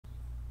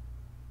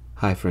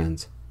Hi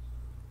friends,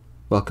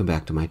 welcome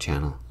back to my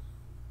channel.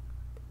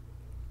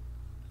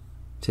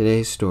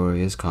 Today's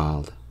story is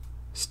called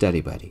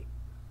Study Buddy.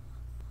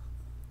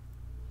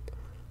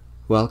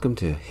 Welcome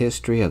to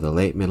History of the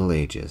Late Middle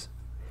Ages.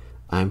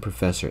 I'm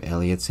Professor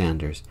Elliot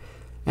Sanders,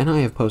 and I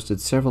have posted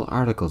several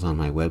articles on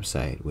my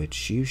website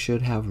which you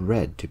should have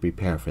read to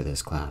prepare for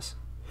this class.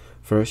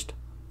 First,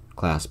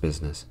 class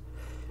business.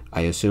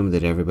 I assume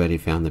that everybody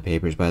found the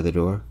papers by the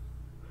door?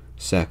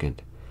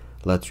 Second,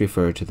 let's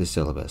refer to the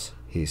syllabus,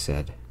 he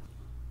said.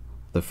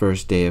 The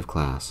first day of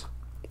class,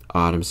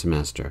 autumn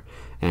semester,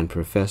 and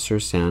Professor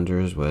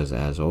Sanders was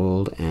as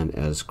old and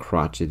as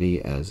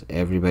crotchety as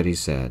everybody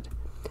said.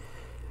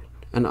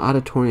 An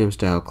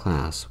auditorium-style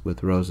class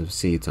with rows of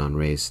seats on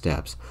raised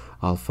steps,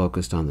 all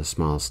focused on the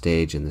small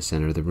stage in the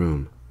center of the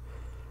room.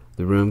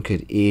 The room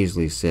could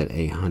easily sit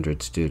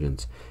 100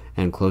 students,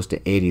 and close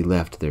to 80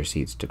 left their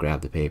seats to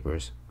grab the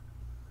papers.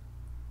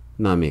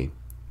 Not me.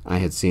 I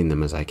had seen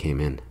them as I came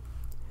in.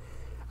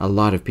 A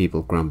lot of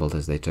people grumbled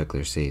as they took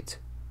their seats.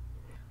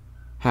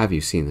 Have you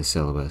seen the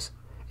syllabus?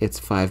 It's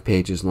 5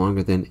 pages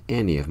longer than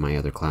any of my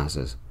other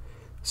classes,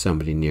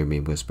 somebody near me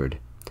whispered.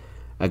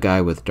 A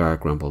guy with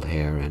dark rumpled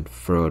hair and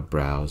furrowed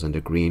brows and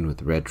a green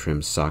with red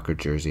trimmed soccer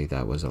jersey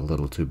that was a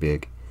little too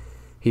big.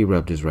 He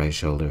rubbed his right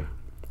shoulder.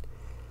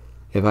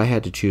 If I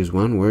had to choose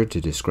one word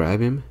to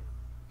describe him,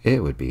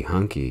 it would be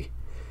hunky.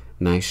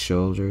 Nice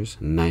shoulders,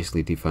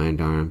 nicely defined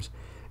arms,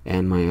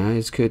 and my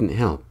eyes couldn't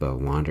help but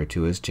wander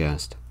to his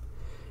chest.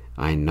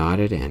 I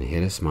nodded and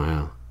hid a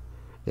smile.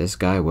 This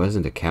guy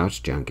wasn't a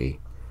couch junkie.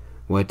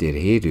 What did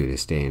he do to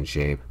stay in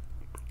shape?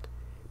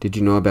 Did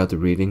you know about the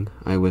reading?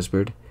 I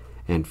whispered,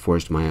 and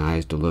forced my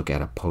eyes to look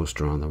at a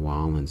poster on the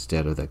wall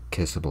instead of the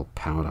kissable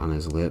pout on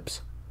his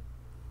lips.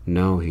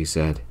 No, he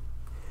said.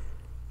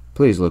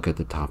 Please look at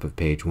the top of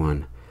page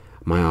 1.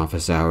 My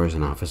office hours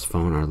and office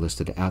phone are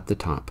listed at the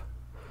top,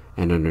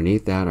 and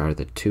underneath that are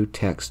the 2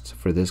 texts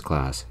for this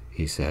class,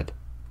 he said.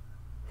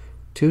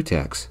 2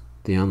 texts?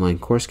 The online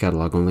course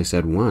catalog only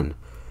said 1.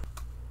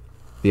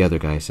 The other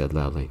guy said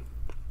loudly.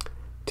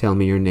 Tell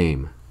me your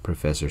name,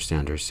 Professor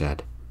Sanders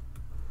said.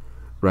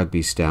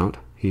 Rugby Stout,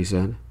 he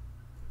said.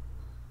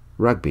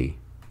 Rugby?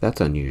 That's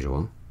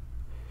unusual.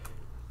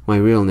 My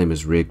real name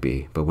is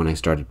Rigby, but when I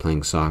started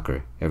playing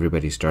soccer,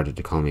 everybody started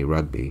to call me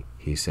Rugby,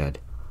 he said.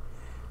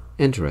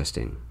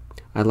 Interesting.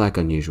 I like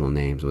unusual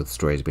names with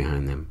stories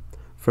behind them.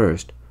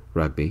 First,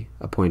 Rugby,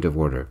 a point of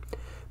order.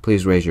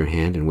 Please raise your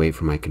hand and wait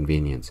for my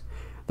convenience.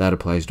 That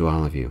applies to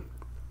all of you.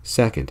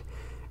 Second,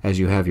 as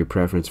you have your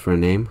preference for a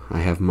name, I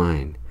have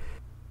mine.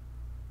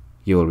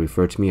 You will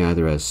refer to me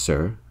either as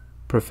Sir,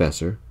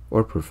 Professor,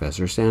 or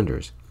Professor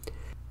Sanders.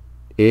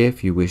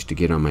 If you wish to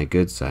get on my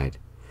good side,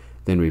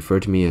 then refer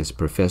to me as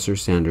Professor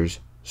Sanders,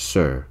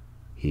 Sir,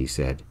 he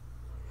said.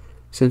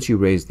 Since you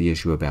raised the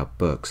issue about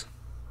books,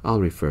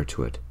 I'll refer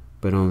to it,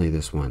 but only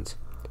this once.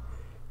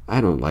 I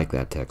don't like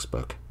that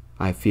textbook.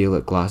 I feel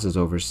it glosses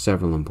over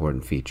several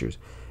important features,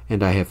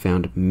 and I have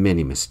found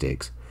many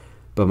mistakes,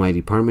 but my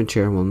department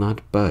chair will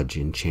not budge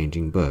in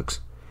changing books,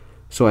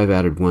 so I've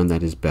added one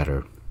that is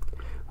better.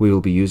 We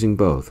will be using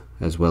both,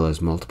 as well as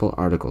multiple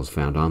articles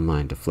found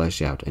online to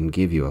flesh out and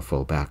give you a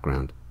full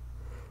background.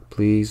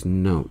 Please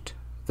note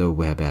the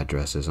web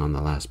addresses on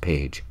the last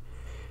page.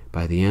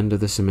 By the end of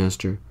the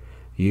semester,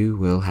 you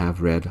will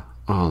have read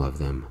all of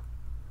them.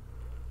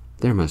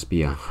 There must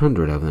be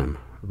 100 of them,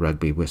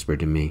 Rugby whispered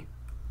to me.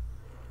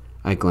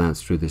 I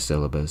glanced through the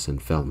syllabus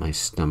and felt my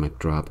stomach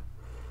drop.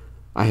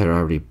 I had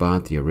already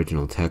bought the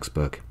original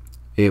textbook.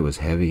 It was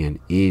heavy and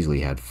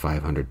easily had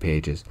 500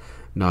 pages,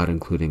 not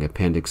including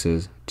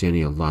appendixes,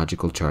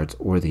 genealogical charts,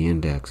 or the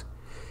index.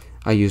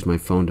 I used my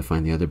phone to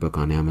find the other book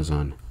on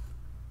Amazon.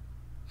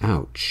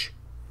 Ouch!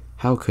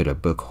 How could a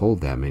book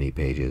hold that many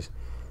pages?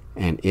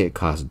 And it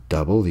cost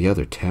double the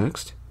other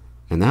text?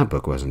 And that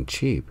book wasn't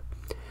cheap.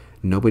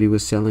 Nobody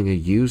was selling a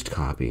used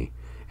copy,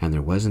 and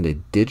there wasn't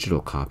a digital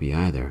copy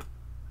either.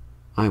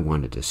 I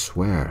wanted to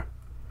swear.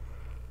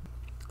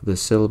 The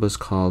syllabus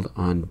called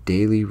on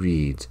daily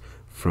reads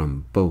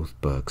from both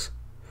books,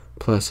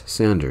 plus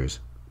Sanders,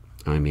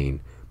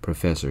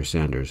 Professor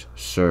Sanders,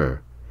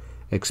 Sir,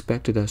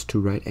 expected us to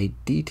write a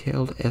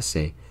detailed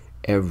essay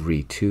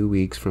every 2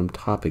 weeks from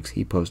topics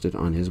he posted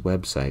on his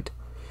website.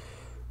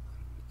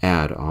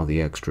 Add all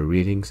the extra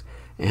readings,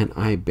 and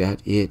I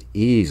bet it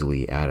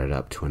easily added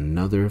up to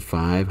another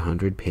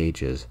 500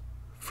 pages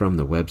from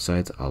the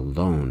websites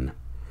alone.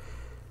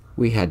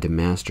 We had to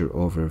master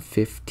over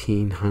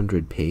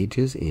 1,500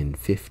 pages in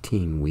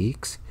 15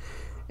 weeks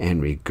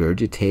and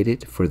regurgitate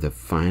it for the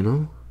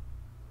final?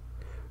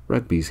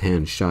 Rugby's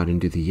hand shot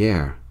into the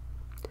air.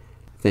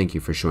 Thank you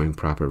for showing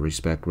proper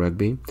respect,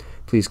 Rugby.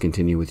 Please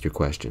continue with your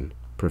question,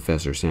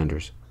 Professor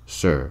Sanders,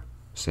 Sir,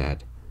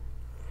 said.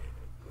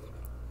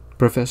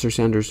 Professor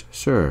Sanders,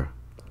 Sir,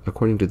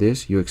 according to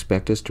this, you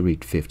expect us to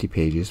read 50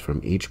 pages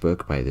from each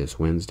book by this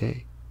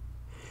Wednesday?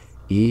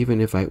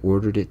 Even if I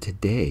ordered it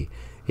today,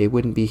 it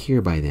wouldn't be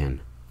here by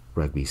then,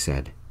 Rugby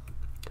said.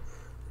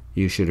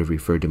 You should have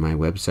referred to my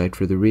website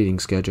for the reading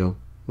schedule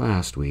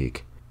last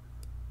week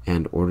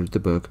and ordered the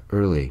book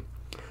early.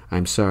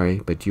 I'm sorry,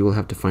 but you will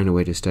have to find a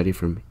way to study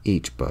from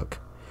each book,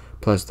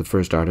 plus the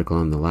first article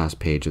on the last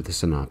page of the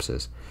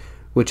synopsis,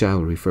 which I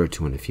will refer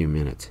to in a few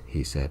minutes,"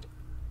 he said.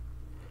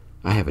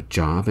 "I have a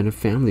job and a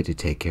family to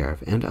take care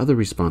of, and other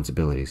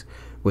responsibilities.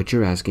 What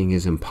you're asking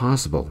is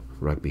impossible,"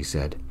 Rugby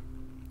said.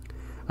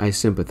 "I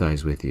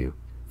sympathize with you,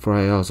 for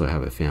I also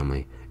have a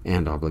family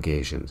and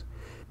obligations.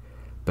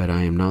 But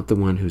I am not the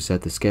one who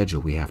set the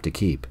schedule we have to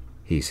keep,"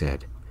 he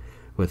said,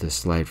 with a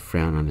slight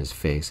frown on his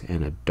face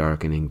and a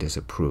darkening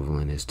disapproval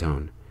in his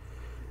tone.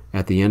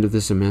 "At the end of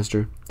the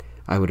semester,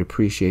 I would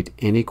appreciate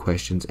any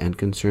questions and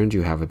concerns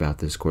you have about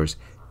this course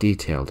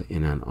detailed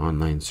in an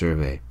online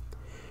survey.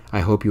 I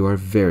hope you are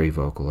very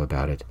vocal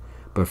about it,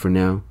 but for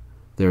now,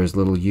 there is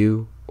little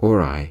you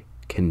or I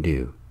can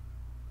do.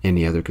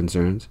 Any other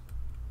concerns?"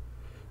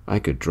 "I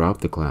could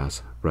drop the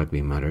class,"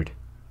 Rugby muttered.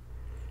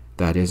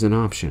 "That is an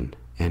option,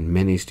 and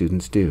many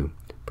students do,"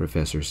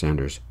 Professor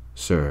Sanders,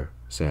 sir,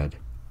 said.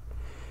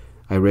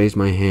 I raised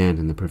my hand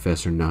and the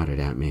professor nodded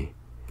at me.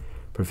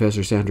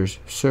 "Professor Sanders,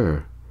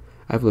 sir,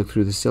 I've looked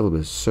through the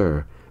syllabus,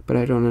 sir, but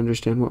I don't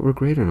understand what we're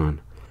graded on.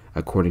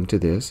 According to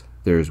this,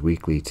 there's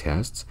weekly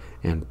tests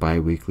and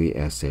bi-weekly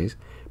essays,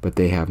 but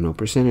they have no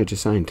percentage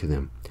assigned to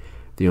them.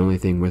 The only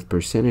thing with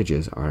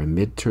percentages are a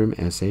midterm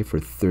essay for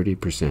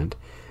 30%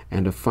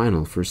 and a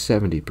final for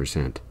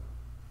 70%.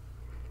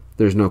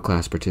 There's no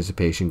class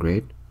participation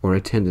grade or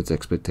attendance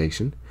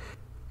expectation,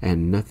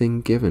 and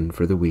nothing given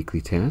for the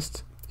weekly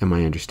tests. Am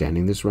I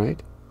understanding this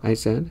right?" I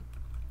said.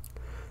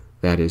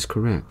 "That is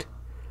correct.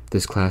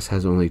 This class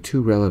has only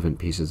 2 relevant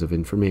pieces of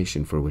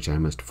information for which I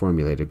must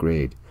formulate a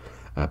grade,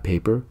 a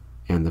paper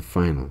and the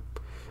final.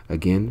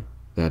 Again,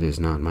 that is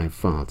not my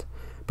fault,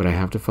 but I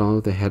have to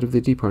follow the head of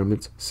the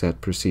department's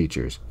set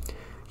procedures.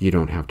 You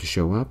don't have to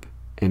show up,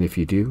 and if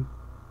you do,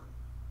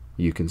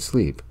 you can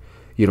sleep.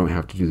 You don't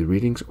have to do the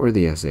readings or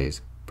the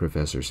essays,"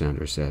 Professor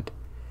Sanders said.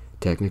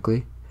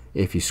 "Technically,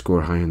 if you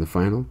score high in the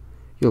final,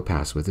 you'll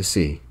pass with a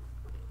C."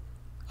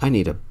 "I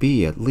need a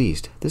B at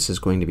least. This is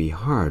going to be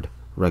hard,"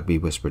 Rugby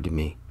whispered to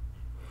me.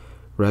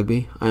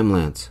 "Rugby, I'm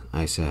Lance,"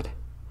 I said.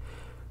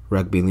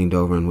 Rugby leaned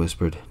over and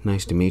whispered,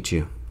 "Nice to meet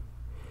you."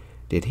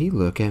 Did he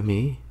look at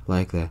me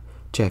like the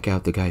check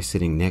out the guy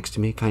sitting next to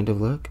me kind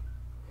of look?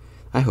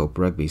 I hope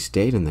Rugby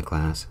stayed in the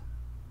class.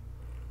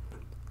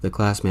 The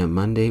class met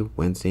Monday,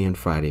 Wednesday, and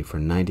Friday for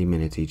 90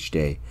 minutes each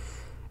day,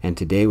 and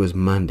today was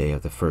Monday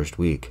of the first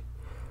week.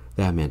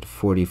 That meant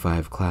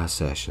 45 class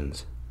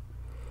sessions.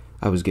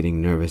 I was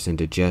getting nervous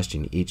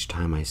indigestion each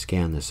time I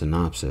scanned the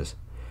synopsis,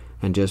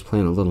 and just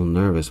plain a little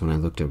nervous when I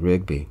looked at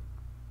Rigby.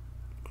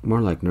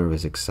 More like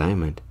nervous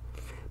excitement.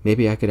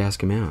 Maybe I could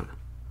ask him out.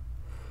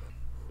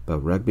 But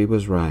Rugby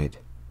was right.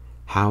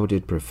 How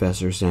did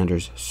Professor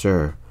Sanders,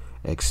 sir,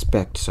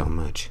 expect so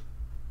much?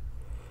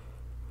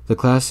 The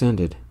class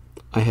ended.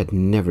 I had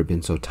never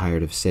been so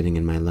tired of sitting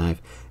in my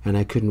life, and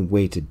I couldn't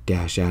wait to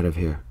dash out of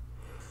here.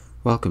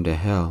 "Welcome to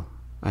hell,"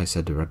 I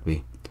said to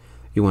Rugby.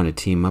 "You want to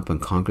team up and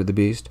conquer the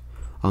beast?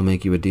 I'll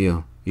make you a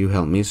deal. You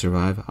help me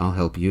survive, I'll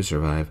help you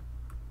survive."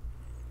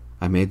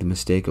 I made the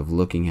mistake of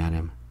looking at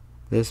him.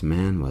 This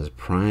man was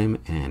prime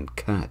and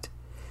cut.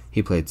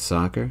 He played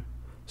soccer,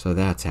 so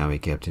that's how he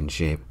kept in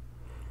shape.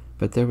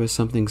 But there was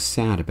something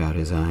sad about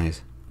his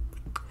eyes.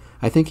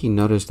 I think he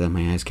noticed that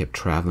my eyes kept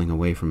traveling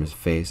away from his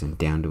face and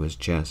down to his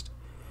chest,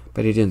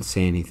 but he didn't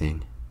say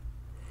anything.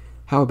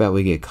 "How about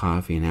we get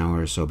coffee an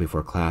hour or so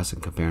before class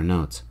and compare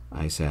notes?"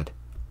 I said.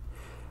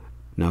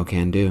 "No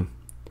can do.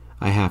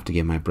 I have to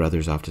get my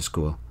brothers off to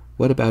school.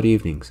 What about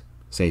evenings?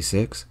 Say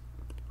 6?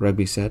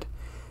 Rugby said,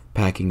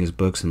 packing his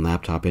books and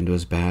laptop into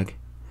his bag.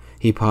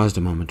 He paused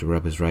a moment to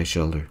rub his right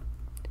shoulder.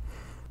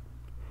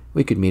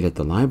 "We could meet at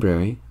the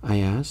library," I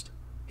asked.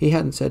 He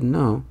hadn't said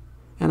no,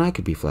 and I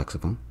could be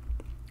flexible.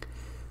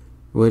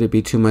 "Would it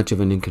be too much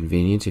of an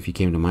inconvenience if you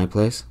came to my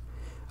place?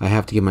 I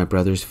have to get my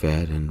brothers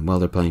fed, and while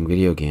they're playing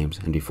video games,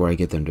 and before I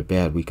get them to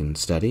bed, we can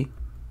study?"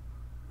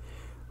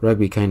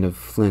 Rugby kind of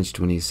flinched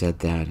when he said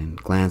that and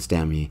glanced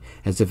at me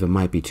as if it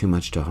might be too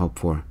much to hope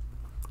for.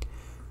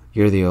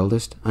 "You're the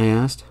oldest?" I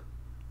asked.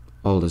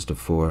 "Oldest of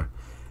 4.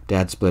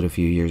 Dad split a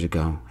few years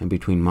ago, and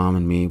between Mom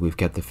and me, we've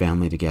kept the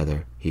family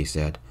together," he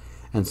said,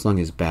 and slung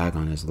his bag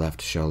on his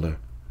left shoulder.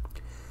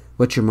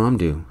 "What's your mom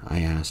do?"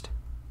 I asked.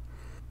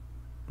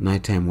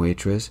 "Nighttime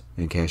waitress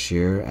and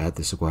cashier at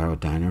the Saguaro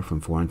Diner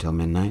from 4 until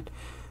midnight,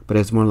 but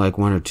it's more like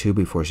 1 or 2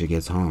 before she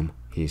gets home,"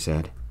 he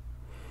said.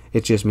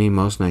 "It's just me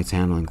most nights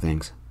handling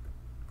things.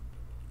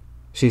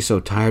 She's so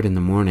tired in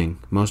the morning,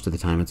 most of the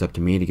time it's up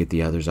to me to get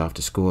the others off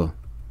to school."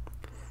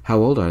 "How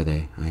old are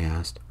they?" I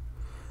asked.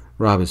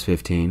 "Rob is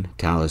 15,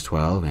 Tal is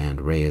 12,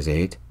 and Ray is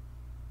 8.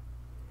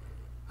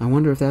 "I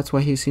wonder if that's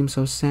why he seems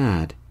so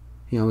sad.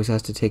 He always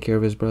has to take care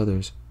of his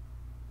brothers."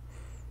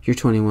 "You're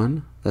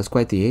 21? That's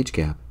quite the age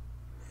gap."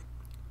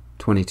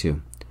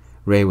 22.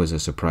 Ray was a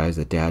surprise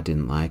that Dad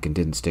didn't like and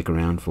didn't stick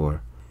around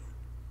for,"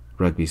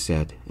 Rugby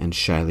said, and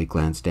shyly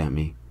glanced at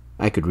me.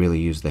 I could really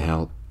use the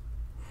help.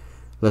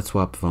 "Let's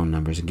swap phone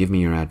numbers and give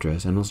me your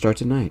address, and we'll start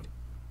tonight,"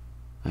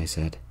 I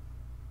said.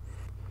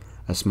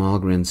 A small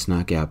grin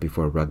snuck out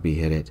before Rugby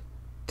hit it.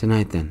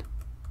 Tonight, then.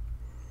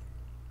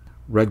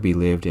 Rugby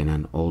lived in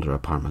an older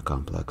apartment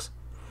complex,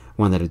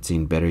 one that had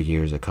seen better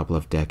years a couple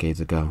of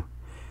decades ago.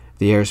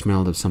 The air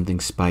smelled of something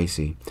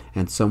spicy,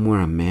 and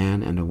somewhere a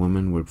man and a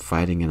woman were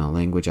fighting in a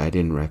language I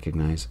didn't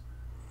recognize.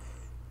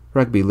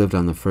 Rugby lived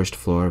on the first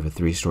floor of a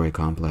 3-story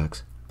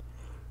complex.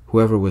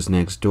 Whoever was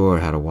next door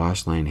had a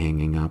wash line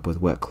hanging up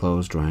with wet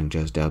clothes drying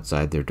just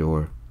outside their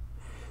door.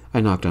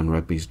 I knocked on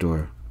Rugby's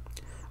door.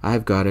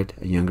 "I've got it,"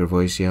 a younger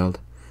voice yelled.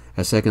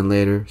 A second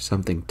later,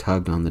 something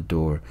tugged on the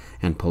door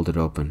and pulled it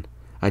open.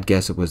 I'd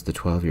guess it was the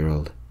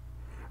 12-year-old.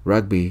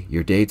 "Rugby,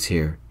 your date's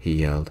here," he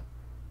yelled.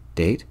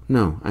 "Date?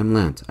 No, I'm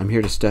Lance. I'm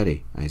here to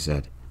study," I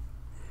said.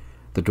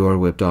 The door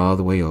whipped all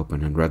the way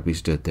open, and Rugby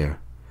stood there.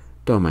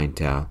 "Don't mind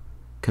Tal.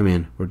 Come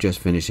in, we're just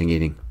finishing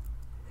eating."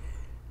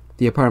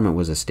 The apartment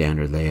was a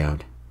standard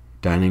layout.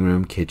 Dining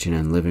room, kitchen,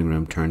 and living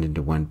room turned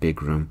into one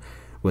big room,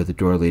 with a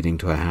door leading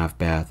to a half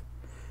bath.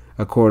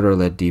 A corridor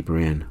led deeper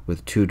in,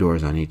 with 2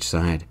 doors on each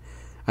side.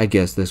 I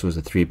guess this was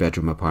a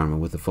 3-bedroom apartment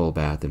with a full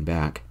bath and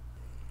back.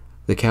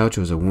 The couch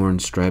was a worn,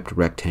 striped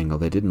rectangle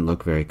that didn't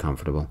look very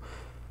comfortable.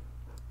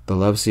 The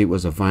love seat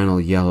was a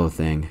vinyl yellow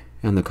thing,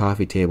 and the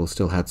coffee table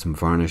still had some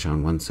varnish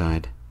on one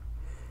side.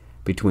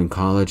 Between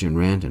college and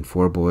rent and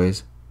 4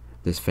 boys,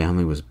 this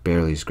family was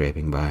barely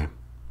scraping by.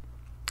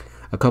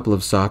 A couple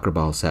of soccer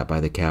balls sat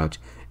by the couch,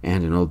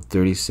 and an old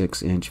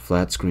 36-inch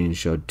flat screen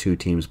showed 2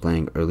 teams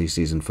playing early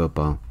season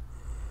football.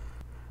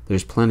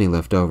 "There's plenty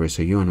left over,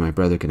 so you and my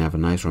brother can have a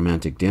nice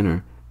romantic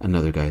dinner,"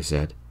 another guy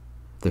said.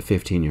 The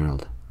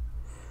 15-year-old.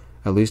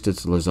 "At least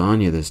it's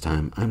lasagna this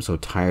time. I'm so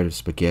tired of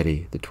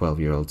spaghetti," the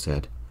 12-year-old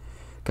said.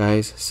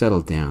 "Guys,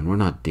 settle down. We're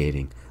not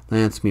dating.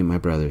 Lance, meet my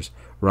brothers.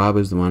 Rob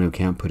is the one who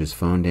can't put his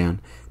phone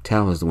down.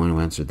 Tal is the one who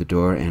answered the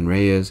door, and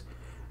Ray is—"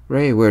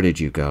 "Ray, where did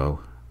you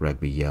go?"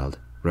 Rugby yelled,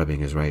 rubbing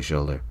his right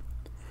shoulder.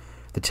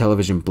 The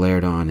television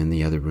blared on in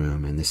the other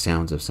room, and the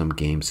sounds of some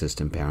game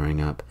system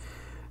powering up.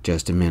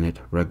 "Just a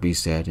minute," Rugby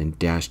said, and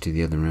dashed to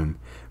the other room.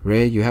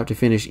 "Ray, you have to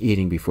finish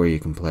eating before you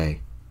can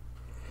play."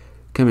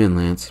 "Come in,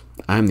 Lance.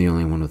 I'm the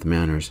only one with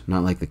manners,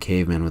 not like the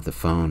caveman with the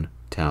phone,"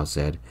 Tal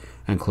said,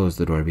 and closed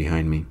the door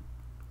behind me.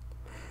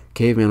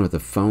 "Caveman with a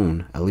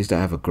phone? At least I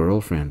have a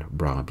girlfriend,"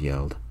 Rob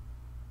yelled.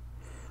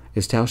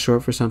 "Is Tal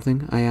short for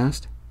something?" I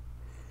asked.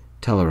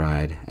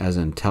 "Telluride, as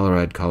in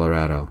Telluride,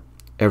 Colorado.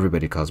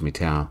 Everybody calls me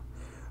Tal.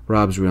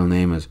 Rob's real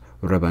name is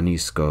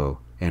Rabanisco,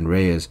 and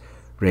Ray is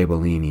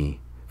Rabolini.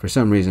 For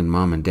some reason,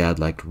 Mom and Dad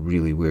liked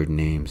really weird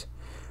names.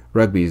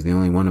 Rugby is the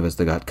only one of us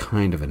that got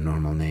kind of a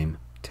normal name,"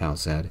 Tal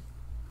said.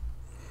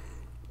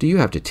 "Do you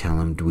have to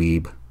tell him,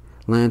 dweeb?"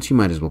 "Lance, you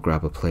might as well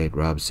grab a plate,"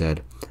 Rob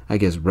said. "I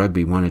guess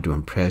Rugby wanted to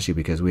impress you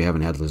because we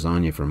haven't had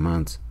lasagna for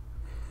months."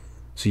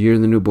 "So you're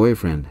the new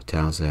boyfriend,"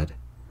 Tal said.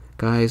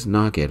 "Guys,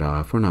 knock it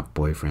off. We're not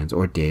boyfriends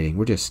or dating.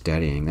 We're just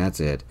studying. That's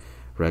it,"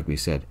 Rugby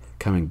said,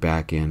 coming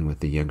back in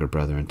with the younger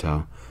brother in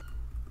tow.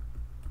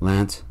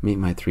 "Lance, meet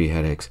my 3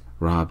 headaches,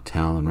 Rob,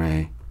 Tal, and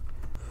Ray."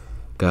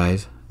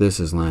 "Guys, this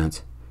is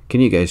Lance. Can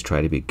you guys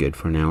try to be good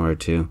for an hour or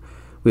 2?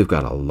 We've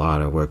got a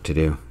lot of work to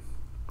do."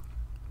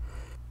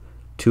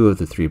 2 of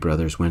the 3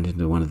 brothers went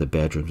into one of the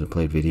bedrooms and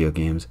played video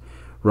games.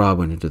 Rob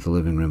went into the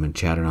living room and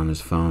chatted on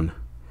his phone.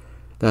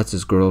 "That's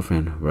his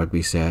girlfriend,"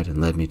 Rugby said, and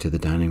led me to the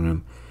dining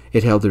room.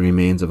 It held the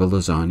remains of a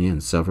lasagna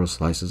and several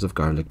slices of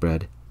garlic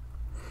bread.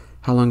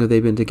 "How long have they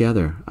been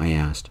together?" I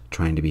asked,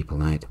 trying to be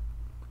polite.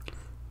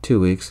 2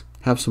 weeks.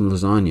 Have some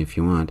lasagna if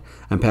you want.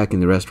 I'm packing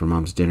the rest for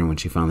Mom's dinner when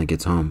she finally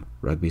gets home,"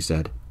 Rugby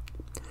said.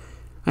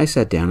 I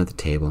sat down at the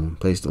table and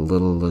placed a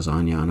little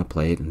lasagna on a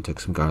plate and took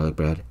some garlic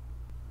bread.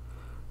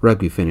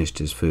 Rugby finished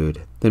his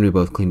food. Then we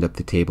both cleaned up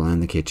the table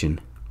and the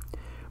kitchen.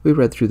 We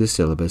read through the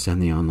syllabus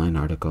and the online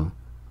article,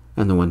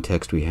 and the one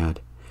text we had.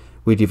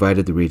 We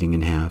divided the reading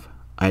in half.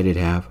 I did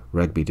half,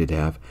 Rugby did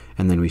half,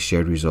 and then we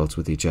shared results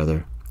with each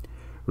other.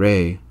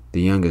 Ray,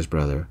 the youngest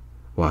brother,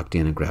 walked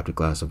in and grabbed a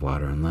glass of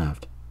water and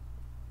left.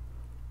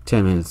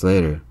 10 minutes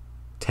later,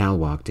 Tal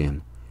walked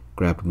in,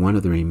 grabbed one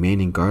of the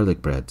remaining garlic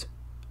breads,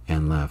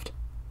 and left.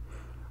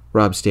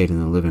 Rob stayed in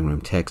the living room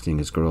texting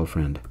his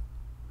girlfriend.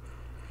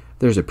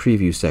 "There's a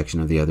preview section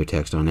of the other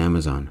text on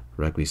Amazon,"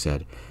 Rugby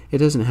said. "It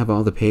doesn't have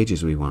all the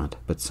pages we want,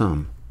 but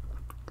some."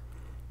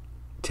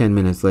 10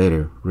 minutes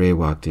later, Ray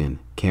walked in,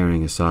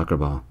 carrying a soccer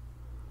ball.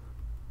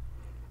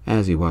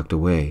 As he walked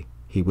away,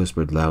 he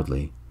whispered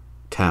loudly,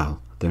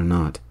 "Tal, they're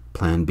not.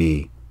 Plan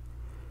B."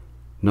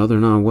 "No, they're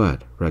not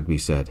what?" Rugby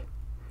said.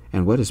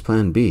 "And what is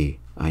Plan B?"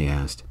 I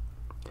asked.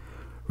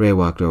 Ray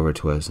walked over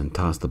to us and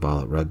tossed the ball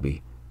at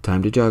Rugby.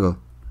 "Time to juggle."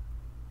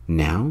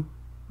 "Now?"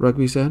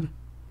 Rugby said.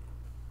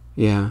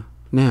 "Yeah,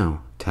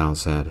 now," Tal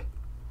said.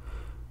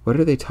 "What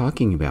are they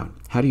talking about?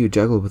 How do you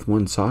juggle with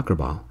one soccer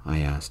ball?" I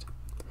asked.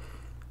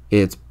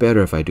 "It's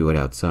better if I do it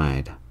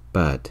outside,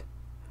 but—"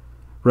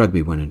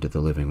 Rugby went into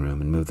the living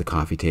room and moved the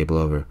coffee table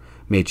over,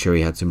 made sure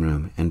he had some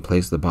room, and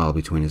placed the ball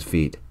between his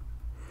feet.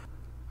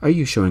 "Are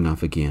you showing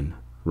off again?"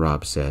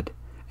 Rob said,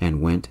 and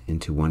went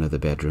into one of the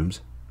bedrooms.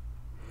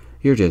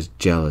 "You're just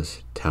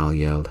jealous," Tal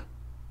yelled.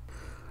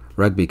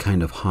 Rugby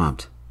kind of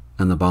hopped,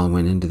 and the ball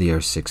went into the air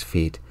 6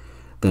 feet.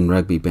 Then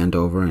Rugby bent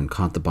over and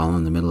caught the ball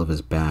in the middle of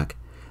his back.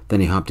 Then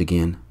he hopped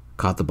again,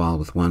 caught the ball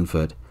with one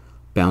foot,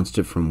 bounced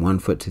it from one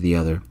foot to the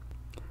other,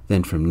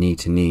 then from knee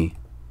to knee,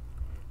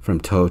 from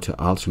toe to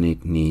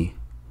alternate knee,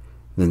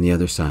 then the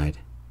other side,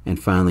 and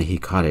finally he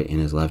caught it in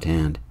his left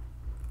hand.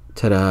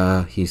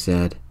 "Ta-da," he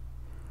said.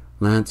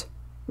 "Lance,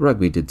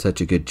 Rugby did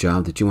such a good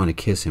job that you want to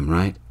kiss him,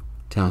 right?"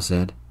 Tal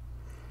said.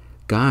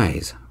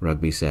 "Guys,"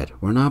 Rugby said,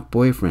 "we're not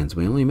boyfriends.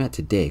 We only met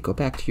today. Go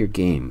back to your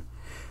game."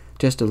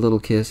 "Just a little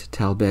kiss,"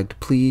 Tal begged.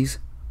 "Please?"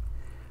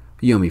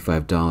 "You owe me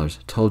 $5.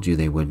 Told you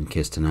they wouldn't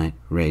kiss tonight,"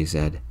 Ray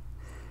said.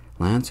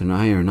 "Lance and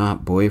I are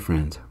not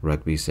boyfriends,"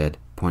 Rugby said,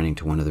 pointing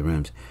to one of the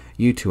rooms.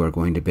 "You two are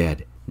going to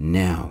bed.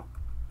 Now."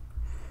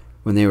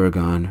 When they were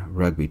gone,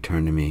 Rugby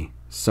turned to me.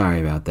 "Sorry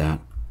about that."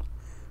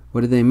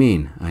 "What did they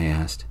mean?" I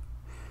asked.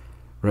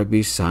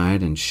 Rugby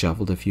sighed and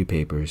shuffled a few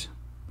papers.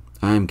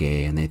 "I'm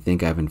gay, and they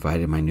think I've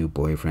invited my new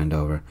boyfriend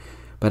over,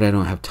 but I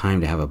don't have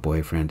time to have a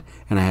boyfriend,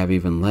 and I have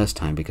even less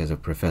time because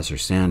of Professor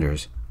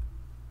Sanders."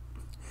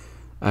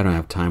 "I don't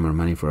have time or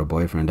money for a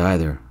boyfriend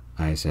either,"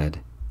 I said.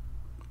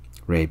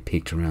 Ray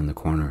peeked around the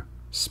corner,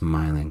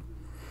 smiling.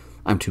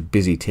 "I'm too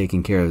busy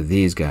taking care of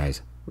these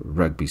guys,"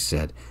 Rugby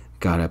said,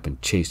 got up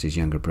and chased his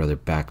younger brother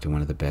back to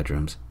one of the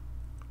bedrooms.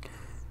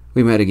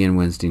 We met again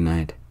Wednesday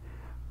night.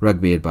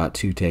 Rugby had bought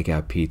 2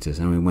 takeout pizzas,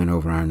 and we went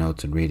over our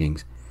notes and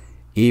readings.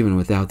 Even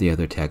without the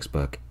other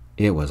textbook,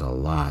 it was a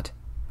lot.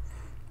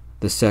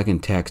 The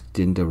second text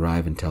didn't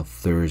arrive until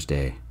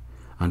Thursday.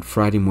 On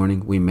Friday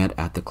morning, we met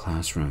at the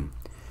classroom.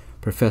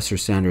 Professor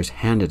Sanders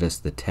handed us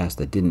the test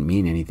that didn't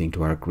mean anything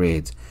to our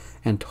grades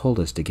and told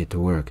us to get to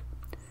work.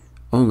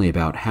 Only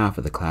about half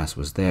of the class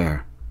was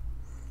there.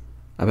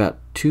 About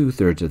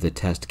 2/3 of the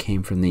test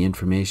came from the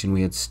information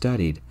we had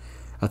studied.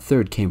 A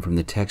third came from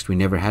the text we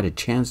never had a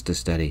chance to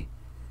study.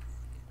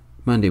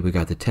 Monday we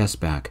got the test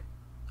back.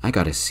 I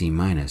got a C-.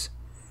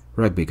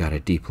 Rugby got a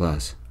D+.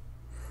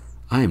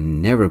 "I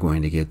am never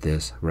going to get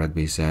this,"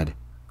 Rugby said.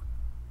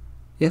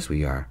 "Yes,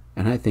 we are,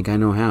 and I think I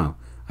know how,"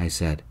 I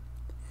said.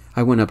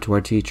 I went up to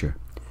our teacher.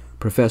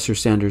 "Professor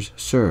Sanders,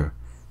 sir,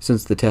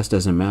 since the test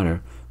doesn't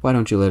matter, why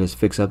don't you let us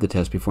fix up the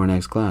test before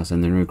next class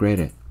and then regrade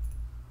it?"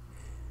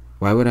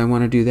 "Why would I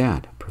want to do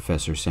that?"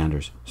 Professor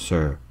Sanders,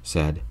 sir,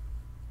 said.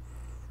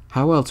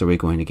 "How else are we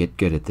going to get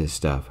good at this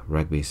stuff?"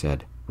 Rugby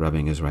said,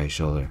 rubbing his right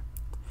shoulder.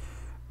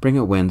 "Bring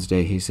it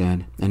Wednesday," he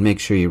said, "and make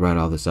sure you write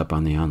all this up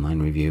on the online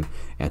review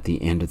at the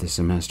end of the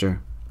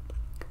semester."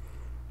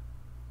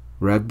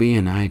 Rugby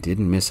and I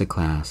didn't miss a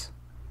class.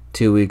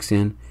 2 weeks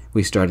in,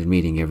 we started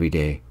meeting every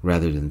day,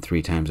 rather than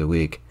 3 times a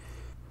week.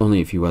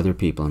 Only a few other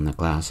people in the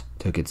class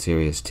took it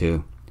serious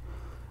too.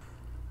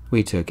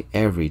 We took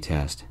every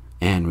test,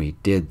 and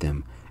redid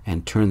them,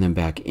 and turned them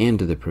back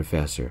into the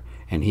professor,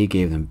 and he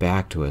gave them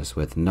back to us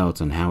with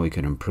notes on how we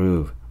could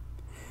improve.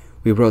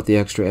 We wrote the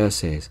extra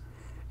essays,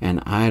 and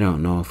I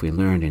don't know if we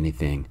learned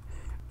anything,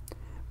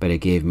 but it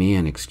gave me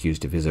an excuse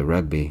to visit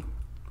Rugby.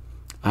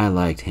 I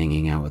liked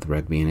hanging out with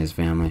Rugby and his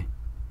family.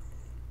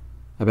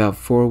 About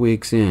 4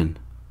 weeks in,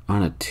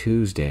 on a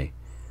Tuesday,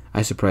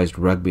 I surprised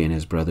Rugby and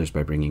his brothers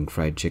by bringing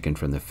fried chicken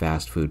from the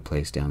fast food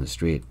place down the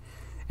street,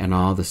 and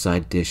all the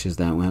side dishes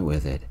that went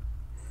with it.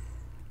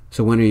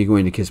 "So when are you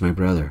going to kiss my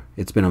brother?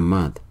 It's been a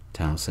month,"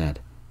 Tal said.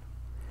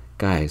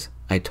 "Guys,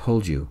 I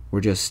told you,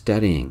 we're just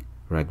studying,"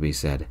 Rugby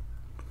said.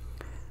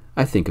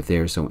 "I think if they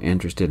are so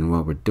interested in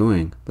what we're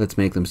doing, let's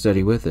make them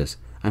study with us.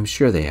 I'm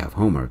sure they have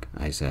homework,"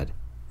 I said.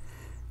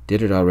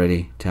 "Did it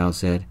already," Tal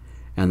said,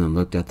 and then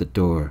looked at the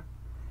door.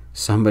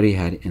 Somebody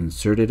had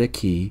inserted a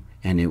key,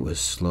 and it was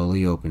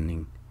slowly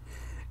opening.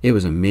 It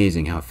was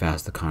amazing how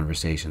fast the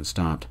conversation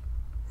stopped,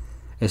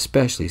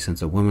 especially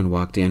since a woman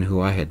walked in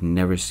who I had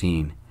never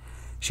seen.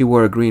 She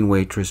wore a green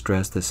waitress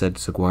dress that said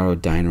Saguaro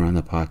Diner on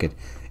the pocket,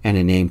 and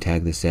a name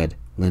tag that said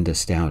Linda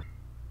Stout.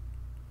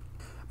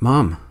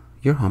 "Mom,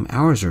 you're home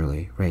hours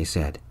early," Ray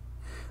said.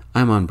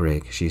 "I'm on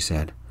break," she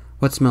said.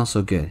 "What smells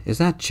so good? Is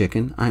that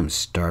chicken? I'm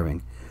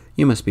starving.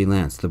 You must be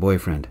Lance, the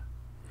boyfriend."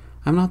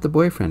 "I'm not the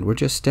boyfriend. We're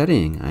just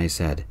studying," I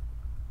said.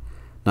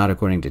 "Not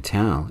according to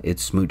Tal.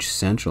 It's Smooch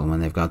Central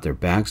when they've got their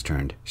backs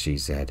turned," she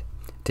said,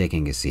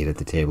 taking a seat at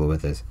the table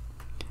with us.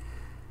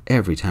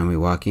 "Every time we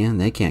walk in,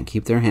 they can't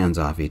keep their hands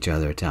off each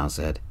other," Tal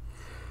said.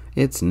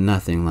 "It's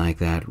nothing like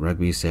that,"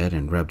 Rugby said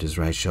and rubbed his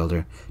right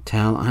shoulder.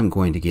 "Tal, I'm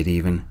going to get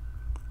even."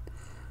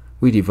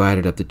 We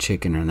divided up the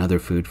chicken and other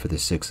food for the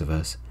 6 of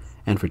us,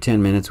 and for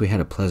 10 minutes we had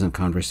a pleasant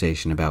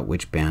conversation about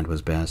which band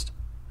was best.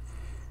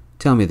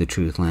 "Tell me the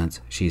truth, Lance,"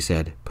 she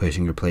said,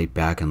 pushing her plate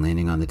back and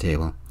leaning on the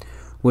table.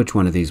 "Which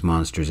one of these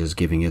monsters is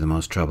giving you the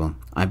most trouble?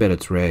 I bet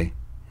it's Ray."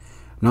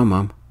 "No,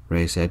 Mom,"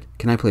 Ray said.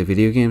 "Can I play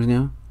video games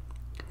now?"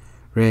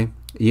 "Ray,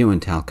 you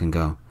and Tal can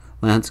go.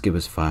 Lance, give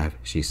us 5,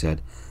 she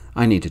said.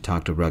 "I need to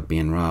talk to Rugby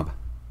and Rob."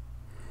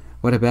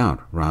 "What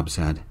about?" Rob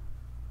said.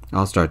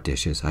 "I'll start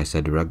dishes," I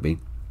said to Rugby.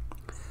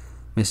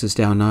 Mrs.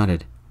 Dow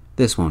nodded.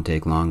 "This won't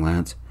take long,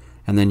 Lance,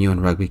 and then you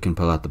and Rugby can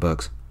pull out the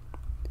books."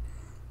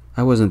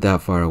 I wasn't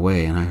that far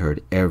away, and I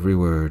heard every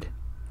word.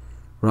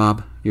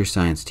 "Rob, your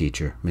science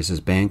teacher,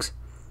 Mrs. Banks,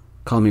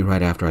 called me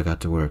right after I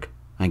got to work.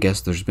 I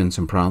guess there's been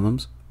some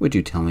problems. Would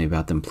you tell me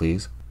about them,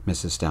 please?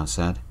 Mrs. Stout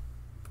said.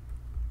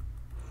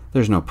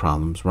 There's no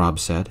problems, Rob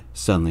said,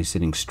 suddenly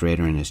sitting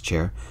straighter in his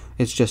chair.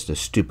 It's just a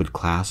stupid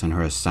class, and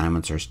her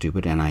assignments are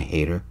stupid, and I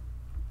hate her.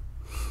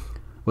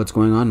 What's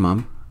going on,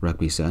 Mum?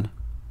 Rugby said.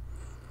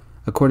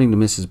 According to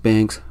Mrs.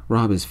 Banks,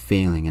 Rob is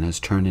failing and has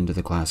turned into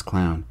the class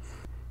clown.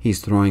 He's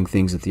throwing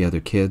things at the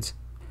other kids,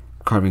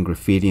 carving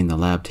graffiti in the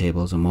lab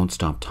tables, and won't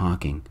stop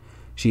talking.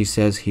 She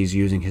says he's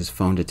using his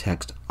phone to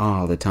text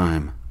all the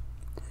time.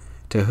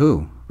 To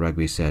who?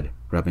 Rugby said,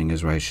 rubbing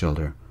his right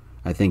shoulder.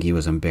 I think he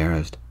was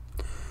embarrassed.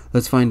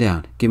 Let's find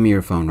out. Give me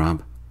your phone,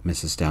 Rob,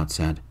 Mrs. Stout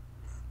said.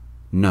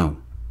 No.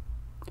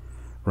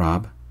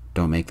 Rob,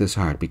 don't make this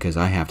hard because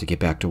I have to get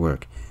back to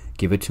work.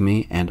 Give it to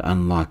me and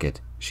unlock it,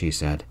 she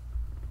said.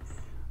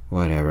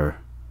 Whatever.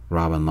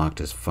 Rob unlocked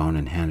his phone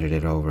and handed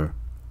it over.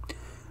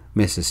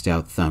 Mrs.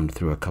 Stout thumbed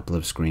through a couple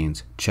of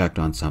screens, checked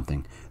on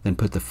something, then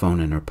put the phone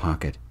in her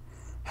pocket.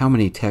 How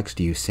many texts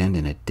do you send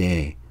in a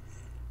day?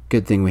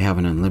 Good thing we have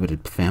an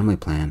unlimited family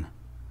plan.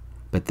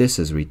 But this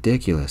is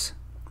ridiculous.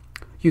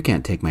 You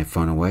can't take my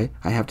phone away.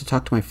 I have to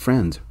talk to my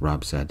friends,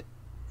 Rob said.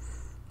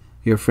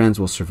 Your friends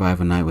will survive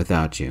a night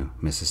without you,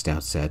 Mrs.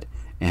 Stout said,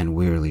 and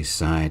wearily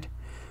sighed.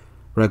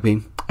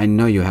 Rugby, I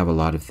know you have a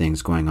lot of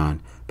things going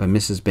on, but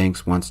Mrs.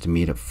 Banks wants to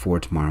meet at 4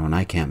 tomorrow, and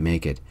I can't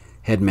make it.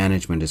 Head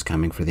management is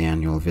coming for the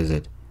annual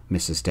visit,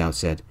 Mrs. Stout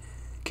said.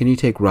 Can you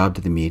take Rob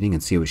to the meeting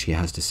and see what she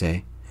has to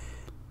say?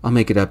 I'll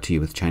make it up to you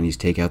with Chinese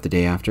takeout the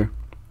day after.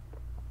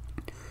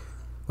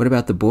 What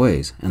about the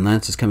boys? And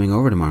Lance is coming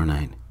over tomorrow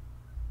night.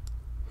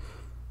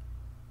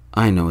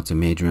 I know it's a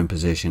major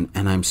imposition,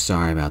 and I'm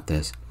sorry about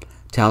this.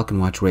 Tal can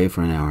watch Ray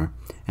for an hour,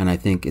 and I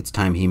think it's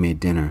time he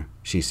made dinner,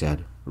 she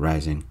said,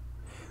 rising.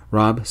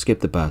 Rob, skip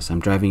the bus. I'm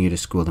driving you to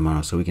school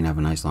tomorrow so we can have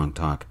a nice long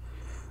talk.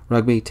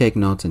 Rugby, take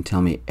notes and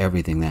tell me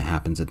everything that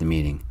happens at the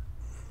meeting.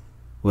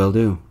 Will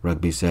do,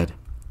 Rugby said.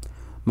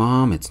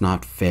 Mom, it's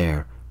not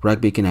fair.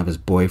 Rugby can have his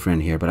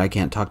boyfriend here, but I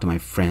can't talk to my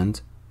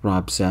friends,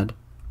 Rob said.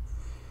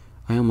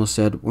 I almost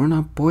said, we're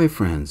not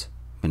boyfriends,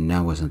 but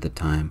now wasn't the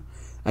time.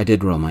 I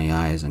did roll my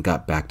eyes and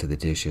got back to the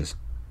dishes.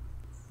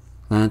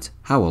 Lance,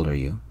 how old are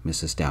you?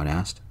 Mrs. Stout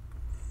asked.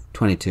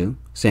 22,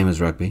 same as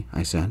Rugby,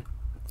 I said.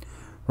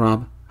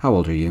 Rob, how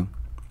old are you?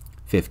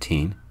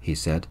 15, he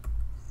said.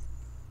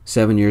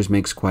 7 years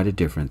makes quite a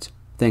difference.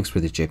 Thanks for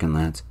the chicken,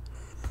 Lance.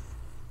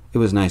 It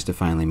was nice to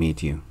finally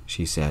meet you,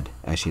 she said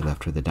as she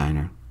left for the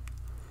diner.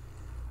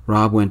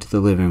 Rob went to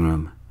the living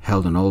room,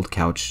 held an old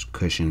couch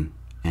cushion,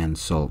 and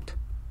sulked.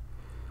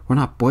 We're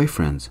not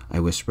boyfriends,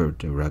 I whispered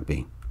to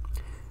Rugby.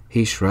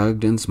 He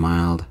shrugged and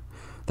smiled.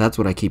 That's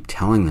what I keep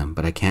telling them,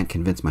 but I can't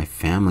convince my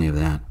family of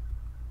that.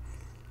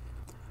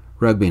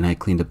 Rugby and I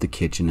cleaned up the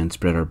kitchen and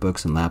spread our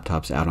books and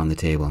laptops out on the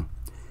table.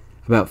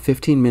 About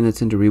 15 minutes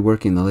into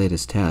reworking the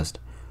latest test,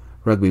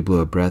 Rugby blew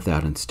a breath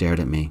out and stared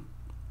at me.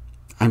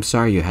 I'm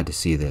sorry you had to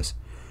see this.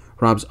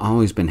 Rob's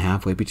always been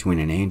halfway between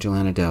an angel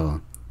and a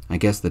devil. I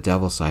guess the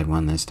devil side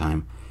won this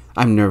time.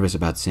 I'm nervous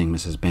about seeing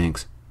Mrs.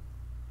 Banks.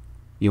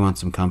 You want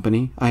some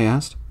company? I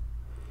asked.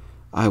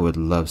 I would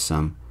love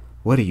some.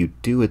 What do you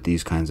do with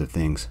these kinds of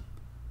things?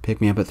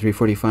 Pick me up at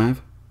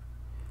 3:45?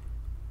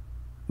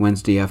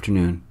 Wednesday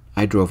afternoon,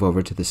 I drove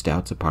over to the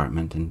Stouts'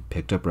 apartment and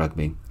picked up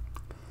Rugby.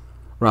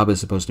 Rob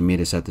is supposed to meet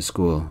us at the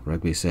school,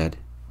 Rugby said.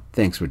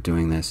 Thanks for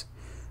doing this.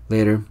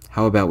 Later,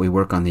 how about we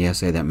work on the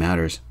essay that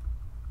matters?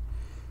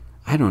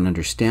 I don't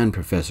understand,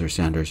 Professor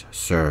Sanders,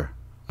 sir,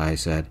 I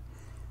said.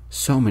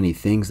 So many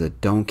things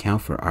that don't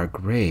count for our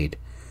grade.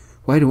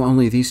 Why do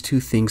only these 2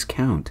 things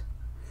count?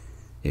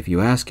 If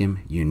you ask him,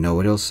 you know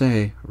what he'll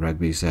say,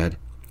 Rugby said.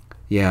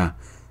 Yeah,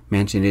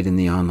 mention it in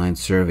the online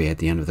survey at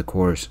the end of the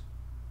course.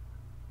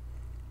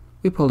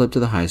 We pulled up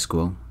to the high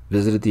school,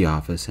 visited the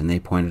office, and they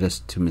pointed us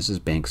to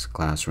Mrs. Banks'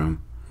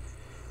 classroom.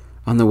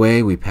 On the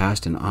way, we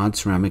passed an odd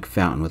ceramic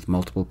fountain with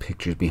multiple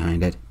pictures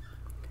behind it.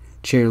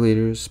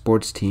 Cheerleaders,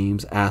 sports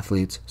teams,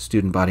 athletes,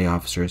 student body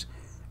officers,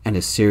 and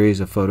a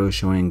series of photos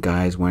showing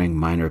guys wearing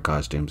miner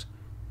costumes.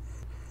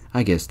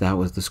 I guess that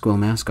was the school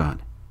mascot.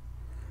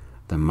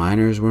 The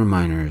miners were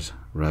miners,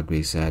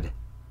 Rugby said.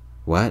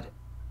 What?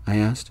 I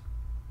asked.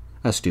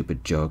 A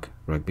stupid joke,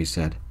 Rugby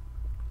said.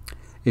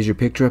 Is your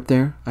picture up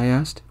there? I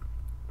asked.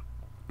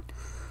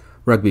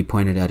 Rugby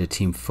pointed at a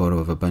team photo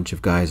of a bunch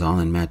of guys all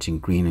in matching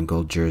green and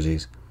gold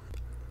jerseys.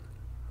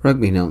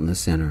 Rugby knelt in the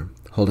center,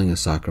 holding a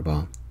soccer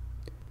ball.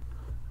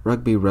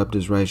 Rugby rubbed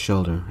his right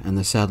shoulder, and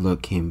the sad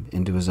look came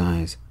into his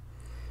eyes.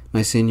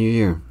 My senior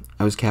year,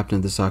 I was captain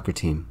of the soccer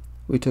team.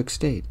 We took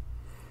state.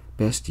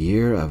 Best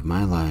year of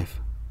my life.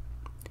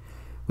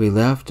 We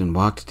left and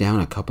walked down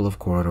a couple of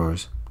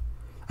corridors.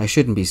 I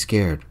shouldn't be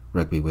scared,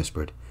 Rugby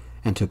whispered,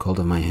 and took hold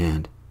of my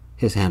hand.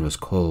 His hand was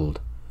cold.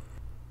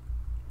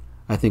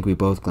 I think we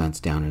both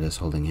glanced down at us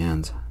holding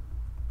hands.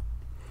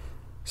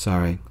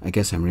 Sorry, I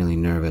guess I'm really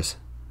nervous,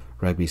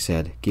 Rugby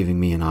said, giving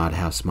me an odd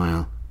half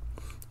smile.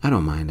 I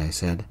don't mind, I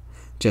said.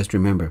 Just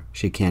remember,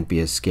 she can't be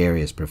as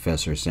scary as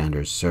Professor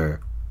Sanders,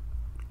 sir.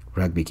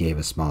 Rugby gave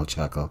a small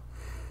chuckle.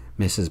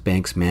 Mrs.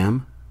 Banks,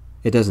 ma'am?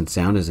 It doesn't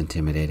sound as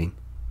intimidating.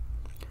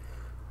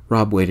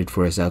 Rob waited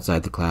for us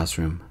outside the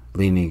classroom,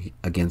 leaning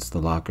against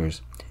the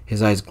lockers.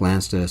 His eyes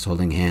glanced at us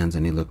holding hands,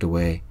 and he looked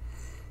away.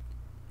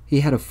 He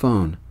had a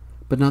phone,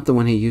 but not the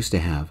one he used to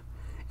have.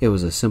 It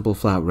was a simple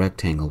flat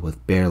rectangle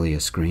with barely a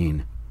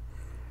screen.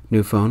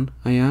 "New phone?"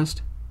 I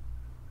asked.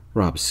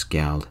 Rob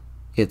scowled.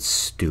 "It's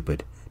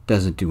stupid.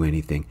 Doesn't do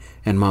anything,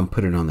 and Mom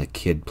put it on the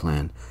kid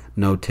plan.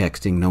 No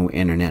texting, no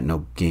internet,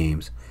 no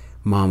games.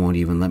 Mom won't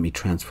even let me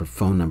transfer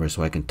phone numbers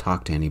so I can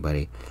talk to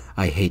anybody.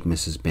 I hate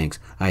Mrs. Banks.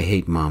 I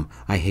hate Mom.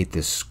 I hate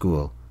this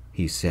school,"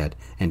 he said,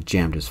 and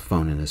jammed his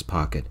phone in his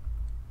pocket.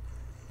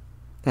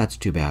 "That's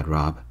too bad,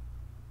 Rob,"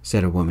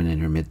 said a woman in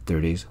her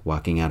mid-30s,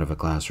 walking out of a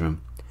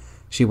classroom.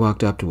 She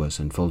walked up to us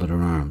and folded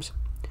her arms.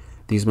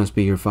 "These must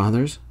be your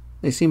fathers?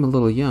 They seem a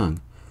little young."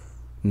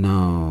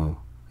 "No.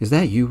 Is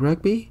that you,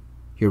 Rugby?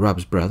 You're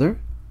Rob's brother?"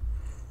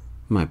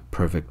 "My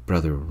perfect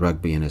brother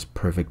Rugby and his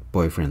perfect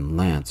boyfriend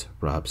Lance,"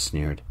 Rob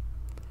sneered.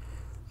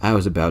 I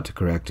was about to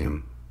correct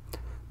him,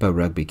 but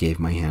Rugby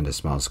gave my hand a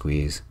small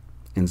squeeze.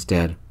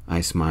 Instead,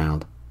 I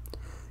smiled.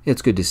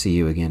 "It's good to see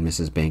you again,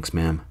 Mrs. Banks,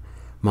 ma'am.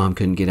 Mom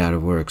couldn't get out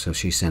of work, so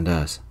she sent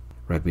us,"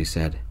 Rugby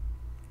said.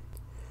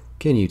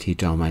 "Can you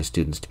teach all my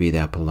students to be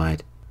that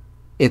polite?"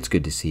 "It's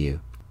good to see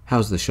you.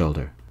 How's the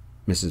shoulder?"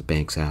 Mrs.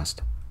 Banks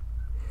asked.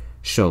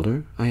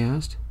 "Shoulder?" I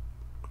asked.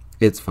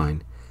 "It's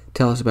fine.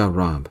 Tell us about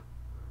Rob."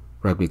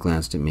 Rugby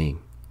glanced at me,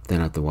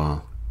 then at the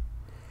wall.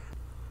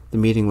 The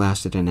meeting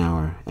lasted an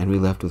hour, and we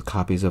left with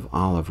copies of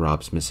all of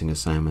Rob's missing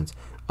assignments,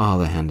 all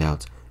the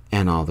handouts,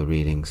 and all the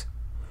readings.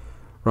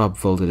 Rob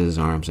folded his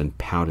arms and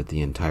pouted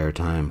the entire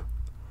time.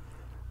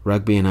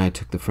 Rugby and I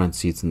took the front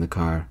seats in the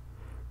car.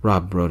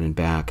 Rob rode in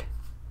back.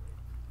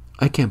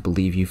 "I can't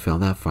believe you fell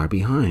that far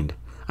behind.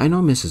 I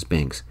know Mrs.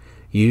 Banks.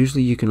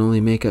 Usually you can only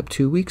make up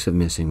 2 weeks of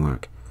missing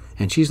work,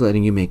 and she's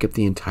letting you make up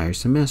the entire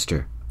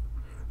semester,"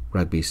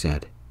 Rugby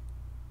said.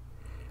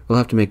 "We'll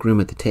have to make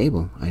room at the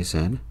table," I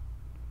said.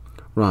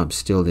 Rob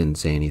still didn't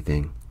say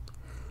anything.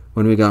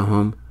 When we got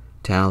home,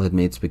 Tal had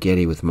made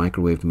spaghetti with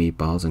microwaved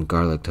meatballs and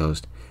garlic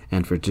toast,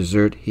 and for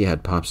dessert he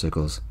had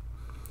popsicles.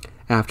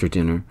 After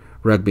dinner,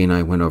 Rugby and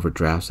I went over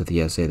drafts of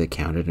the essay that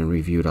counted and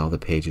reviewed all the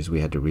pages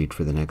we had to read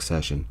for the next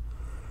session.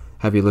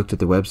 "Have you looked at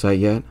the website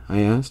yet?"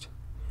 I asked.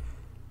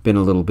 "Been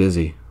a little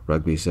busy,"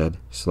 Rugby said,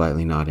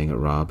 slightly nodding at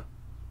Rob.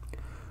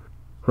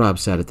 Rob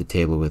sat at the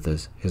table with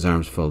us, his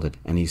arms folded,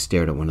 and he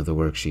stared at one of the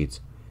worksheets.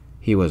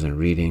 He wasn't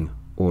reading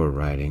or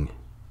writing.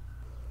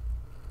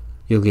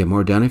 "You'll get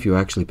more done if you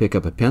actually pick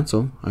up a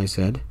pencil," I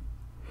said.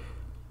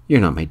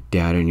 "You're not my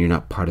dad and you're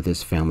not part of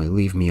this family.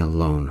 Leave me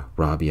alone,"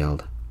 Rob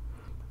yelled.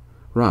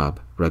 "Rob,"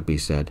 Rugby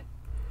said.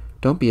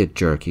 "Don't be a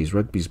jerk. He's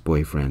Rugby's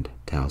boyfriend,"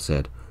 Tal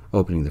said,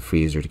 opening the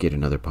freezer to get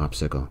another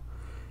popsicle.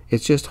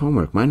 "It's just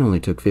homework. Mine only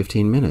took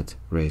 15 minutes,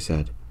 Ray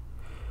said.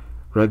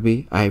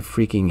 "Rugby, I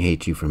freaking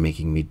hate you for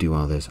making me do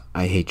all this.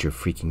 I hate your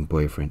freaking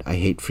boyfriend. I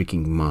hate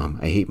freaking Mom.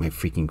 I hate my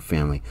freaking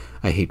family.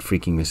 I hate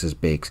freaking Mrs.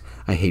 Bakes.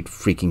 I hate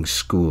freaking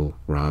school,"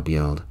 Rob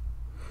yelled.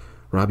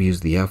 "Rob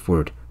used the F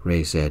word,"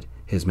 Ray said,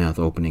 his mouth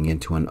opening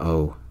into an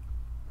O.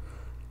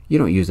 "You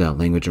don't use that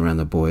language around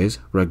the boys,"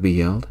 Rugby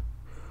yelled.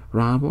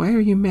 "Rob, why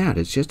are you mad?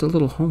 It's just a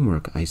little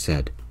homework," I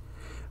said.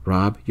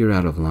 "Rob, you're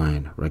out of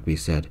line," Rugby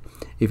said.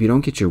 "If you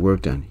don't get your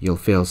work done, you'll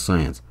fail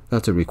science.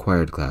 That's a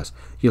required class.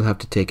 You'll have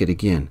to take it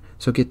again,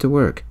 so get to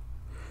work."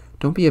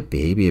 "Don't be a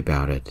baby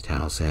about it,"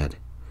 Tal said.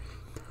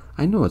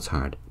 "I know it's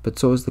hard, but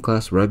so is the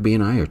class Rugby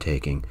and I are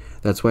taking.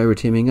 That's why we're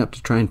teaming up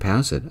to try and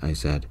pass it," I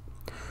said.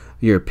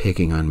 "You're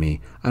picking on me.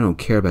 I don't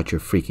care about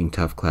your freaking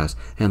tough class.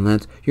 And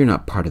Lance, you're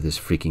not part of this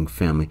freaking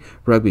family.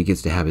 Rugby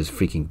gets to have his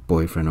freaking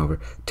boyfriend over.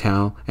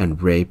 Tal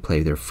and Ray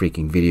play their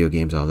freaking video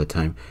games all the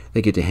time.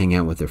 They get to hang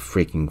out with their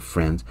freaking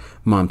friends.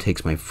 Mom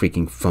takes my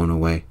freaking phone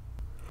away."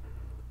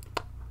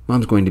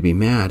 "Mom's going to be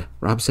mad.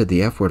 Rob said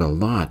the F word a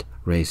lot,"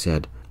 Ray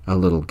said, a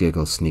little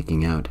giggle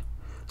sneaking out.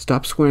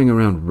 "Stop swearing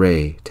around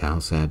Ray,"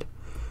 Tal said.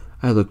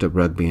 I looked at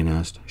Rugby and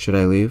asked, "Should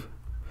I leave?"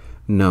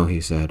 "No,"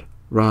 he said.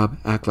 "Rob,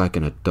 act like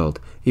an adult.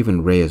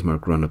 Even Ray is more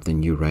grown-up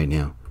than you right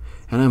now."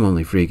 "And I'm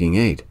only freaking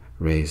 8,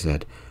 Ray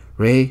said.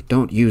 "Ray,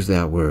 don't use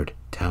that word,"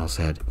 Tal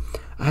said.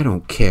 "I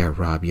don't care,"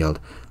 Rob yelled.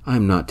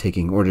 "I'm not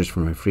taking orders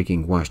from a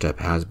freaking washed-up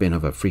has-been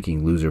of a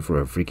freaking loser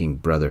for a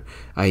freaking brother.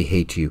 I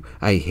hate you.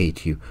 I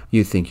hate you.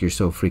 You think you're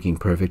so freaking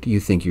perfect. You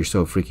think you're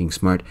so freaking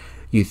smart.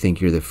 You think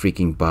you're the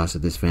freaking boss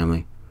of this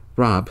family."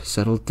 "Rob,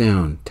 settle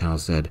down," Tal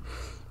said.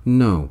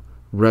 "No.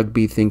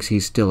 Rugby thinks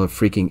he's still a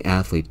freaking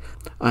athlete.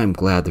 I'm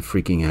glad the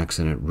freaking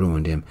accident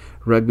ruined him.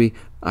 Rugby,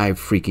 I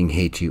freaking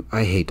hate you.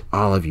 I hate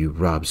all of you,"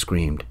 Rob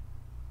screamed.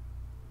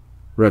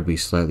 Rugby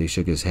slightly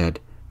shook his head,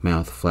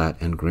 mouth flat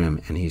and grim,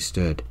 and he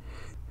stood.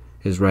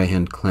 His right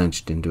hand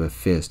clenched into a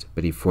fist,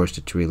 but he forced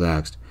it to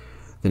relax.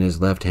 Then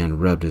his left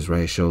hand rubbed his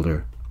right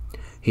shoulder.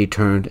 He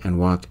turned and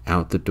walked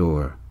out the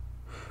door.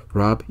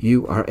 "Rob,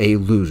 you are a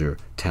loser,"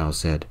 Tal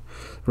said.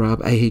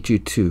 "Rob, I hate you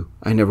too.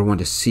 I never want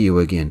to see you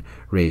again,"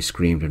 Ray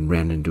screamed and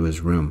ran into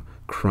his room,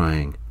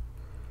 crying.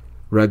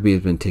 "Rugby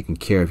has been taking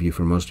care of you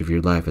for most of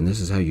your life, and this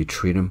is how you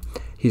treat him?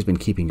 He's been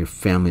keeping your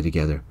family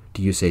together.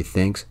 Do you say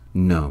thanks?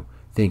 No.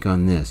 Think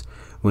on this.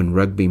 When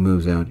Rugby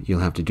moves out, you'll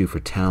have to do for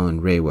Tal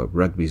and Ray what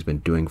Rugby's been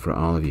doing for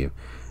all of you.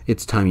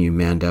 It's time you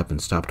manned up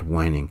and stopped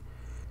whining.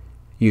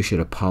 You should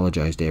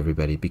apologize to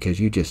everybody because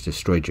you just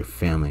destroyed your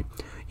family.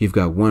 You've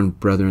got one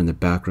brother in the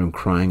back room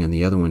crying and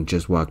the other one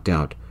just walked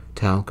out.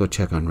 Tal, go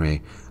check on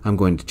Ray. I'm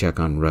going to check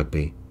on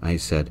Rugby, I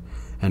said,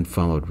 and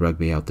followed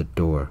Rugby out the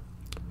door.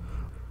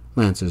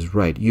 Lance is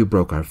right. You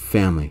broke our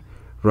family.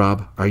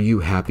 Rob, are you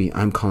happy?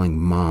 I'm calling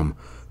Mom,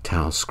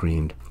 Tal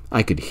screamed.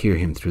 I could hear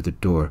him through the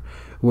door.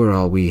 We're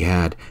all we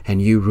had,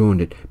 and you ruined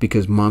it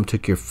because Mom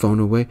took your phone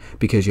away,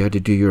 because you had to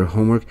do your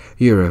homework.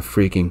 You're a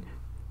freaking...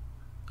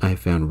 I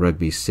found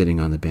Rugby sitting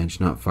on the bench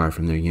not far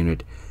from their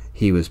unit.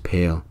 He was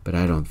pale, but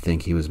I don't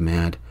think he was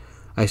mad.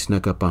 I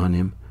snuck up on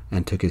him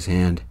and took his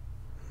hand.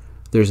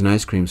 There's an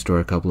ice cream store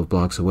a couple of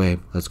blocks away.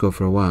 Let's go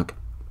for a walk.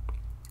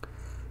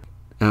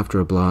 After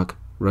a block,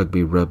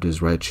 Rugby rubbed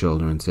his right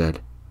shoulder and said,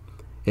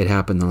 It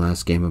happened the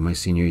last game of my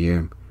senior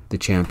year, the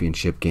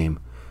championship game.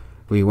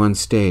 We won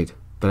state,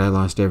 but I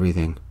lost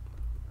everything.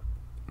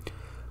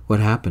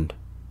 What happened?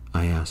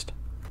 I asked.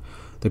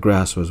 The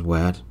grass was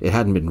wet. It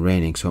hadn't been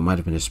raining, so it might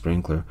have been a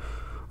sprinkler.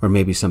 Or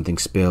maybe something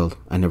spilled.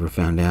 I never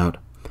found out.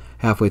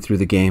 Halfway through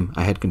the game,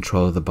 I had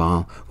control of the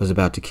ball, was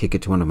about to kick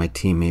it to one of my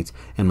teammates,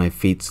 and my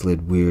feet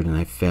slid weird and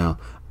I fell.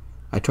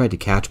 I tried to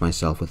catch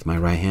myself with my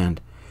right hand.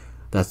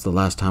 That's the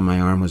last time my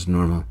arm was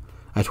normal.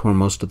 I tore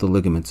most of the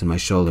ligaments in my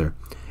shoulder.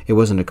 It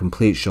wasn't a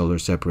complete shoulder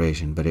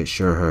separation, but it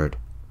sure hurt.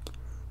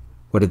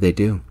 What did they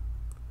do?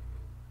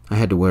 I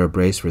had to wear a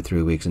brace for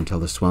 3 weeks until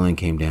the swelling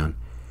came down.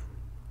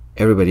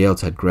 Everybody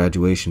else had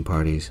graduation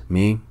parties.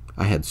 Me,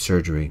 I had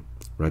surgery,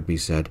 Rugby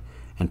said,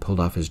 and pulled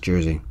off his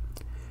jersey.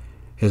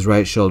 His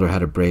right shoulder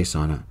had a brace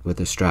on it, with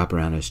a strap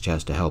around his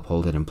chest to help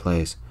hold it in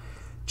place.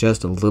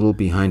 Just a little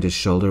behind his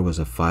shoulder was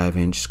a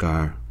 5-inch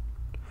scar.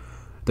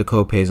 The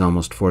co-pays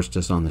almost forced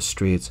us on the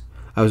streets.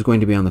 I was going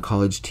to be on the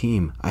college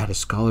team. I had a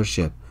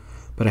scholarship,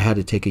 but I had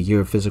to take a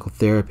year of physical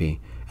therapy,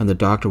 and the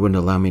doctor wouldn't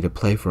allow me to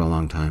play for a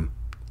long time.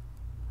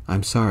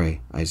 I'm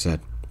sorry, I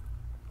said.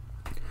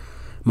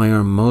 My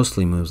arm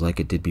mostly moves like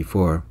it did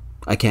before.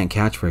 I can't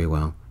catch very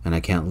well, and I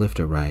can't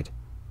lift it right.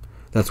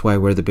 That's why I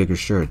wear the bigger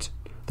shirts.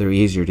 They're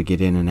easier to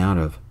get in and out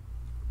of.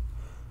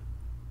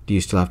 Do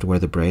you still have to wear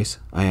the brace?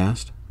 I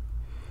asked.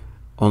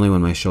 Only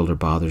when my shoulder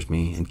bothers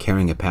me, and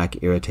carrying a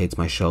pack irritates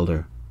my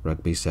shoulder,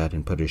 Rugby said,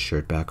 and put his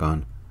shirt back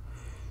on.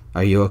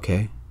 Are you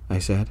okay? I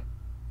said.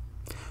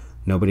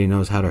 Nobody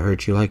knows how to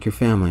hurt you like your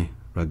family,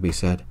 Rugby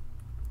said.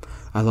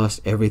 I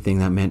lost everything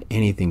that meant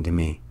anything to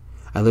me.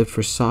 I lived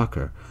for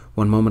soccer.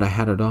 One moment I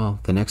had it all,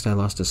 the next I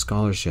lost a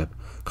scholarship.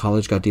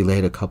 College got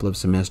delayed a couple of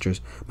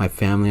semesters. My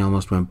family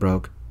almost went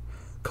broke.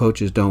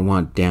 Coaches don't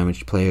want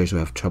damaged players who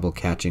have trouble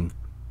catching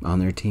on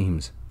their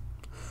teams.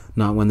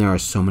 Not when there are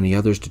so many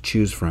others to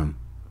choose from.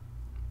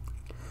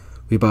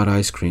 We bought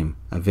ice cream,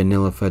 a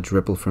vanilla fudge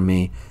ripple for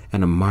me,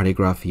 and a Mardi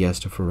Gras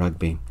fiesta for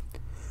Rugby.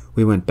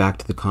 We went back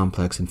to the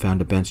complex and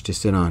found a bench to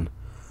sit on.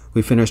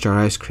 We finished our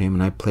ice cream,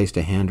 and I placed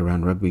a hand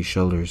around Rugby's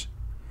shoulders.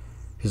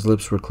 His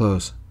lips were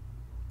close.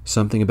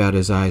 Something about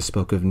his eyes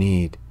spoke of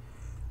need.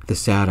 The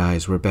sad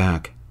eyes were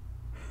back.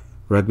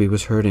 Rugby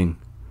was hurting.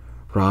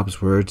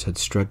 Rob's words had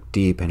struck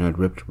deep and had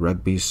ripped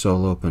Rugby's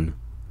soul open.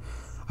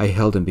 I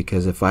held him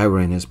because if I were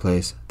in his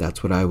place,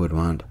 that's what I would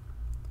want.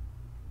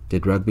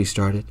 Did Rugby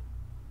start it?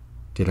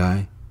 Did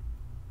I?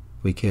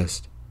 We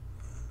kissed.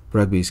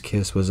 Rugby's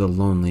kiss was a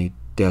lonely,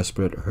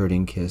 desperate,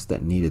 hurting kiss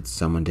that needed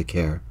someone to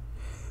care.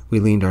 We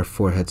leaned our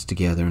foreheads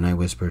together and I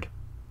whispered,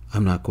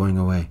 I'm not going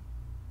away.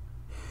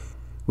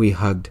 We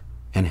hugged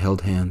and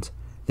held hands,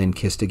 then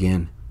kissed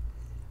again.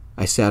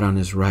 I sat on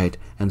his right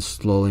and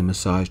slowly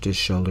massaged his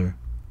shoulder.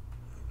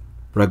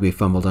 Rugby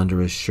fumbled under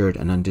his shirt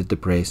and undid the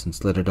brace and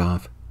slid it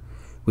off.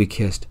 We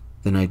kissed,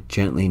 then I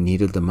gently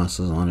kneaded the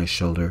muscles on his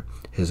shoulder,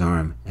 his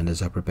arm, and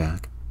his upper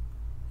back.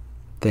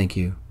 Thank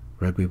you,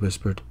 Rugby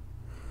whispered.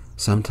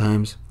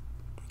 Sometimes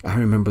I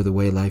remember the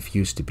way life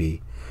used to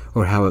be,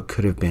 or how it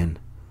could have been.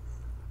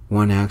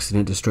 One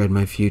accident destroyed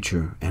my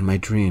future and my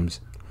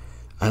dreams.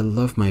 I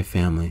love my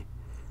family,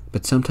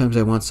 but sometimes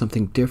I want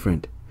something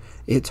different.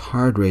 It's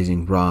hard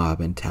raising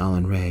Rob and Tal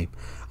and Ray.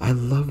 I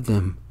love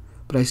them,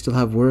 but I still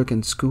have work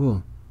and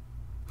school.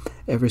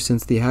 Ever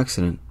since the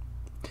accident,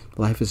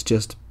 life is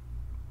just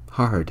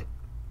hard.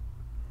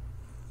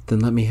 Then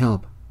let me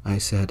help, I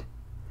said,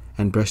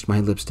 and brushed my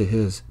lips to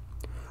his,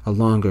 a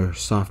longer,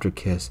 softer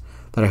kiss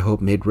that I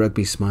hope made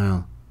Rugby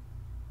smile.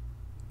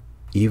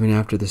 Even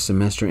after the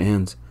semester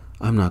ends,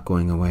 I'm not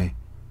going away.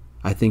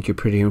 I think you're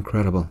pretty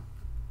incredible.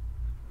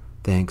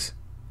 Thanks,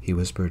 he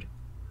whispered,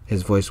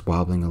 his voice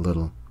wobbling a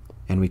little,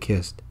 and we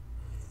kissed.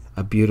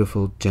 A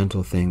beautiful,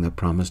 gentle thing that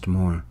promised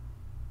more.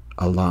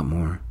 A lot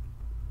more.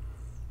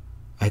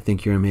 I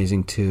think you're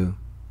amazing too,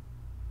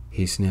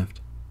 he sniffed.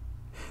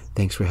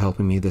 Thanks for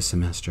helping me this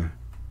semester.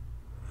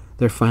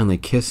 They're finally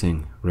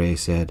kissing, Ray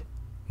said,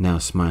 now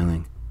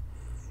smiling.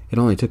 It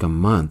only took a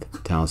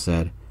month, Tal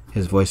said,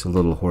 his voice a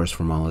little hoarse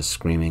from all his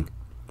screaming.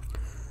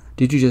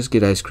 Did you just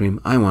get ice cream?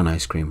 I want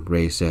ice cream,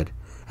 Ray said,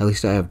 At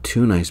least I have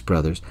 2 nice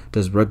brothers.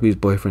 Does Rugby's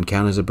boyfriend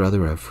count as a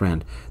brother or a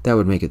friend? That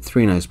would make it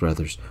 3 nice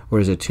brothers. Or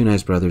is it 2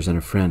 nice brothers and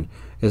a friend?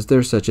 Is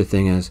there such a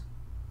thing as...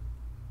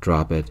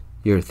 Drop it.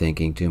 You're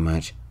thinking too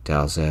much,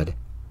 Tal said.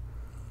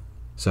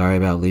 Sorry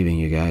about leaving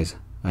you guys,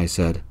 I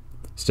said,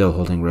 still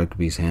holding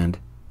Rugby's hand.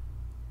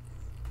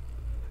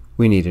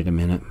 We needed a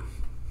minute.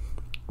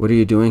 What are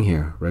you doing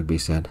here? Rugby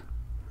said.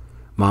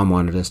 Mom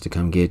wanted us to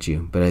come get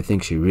you, but I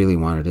think she really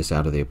wanted us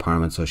out of the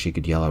apartment so she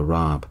could yell at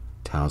Rob,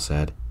 Tal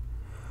said.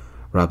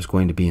 Rob's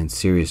going to be in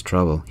serious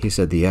trouble. He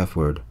said the F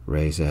word,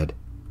 Ray said.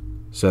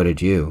 So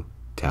did you,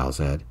 Tal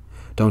said.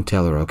 Don't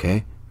tell her,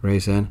 okay? Ray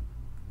said.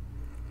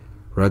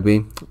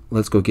 Rugby,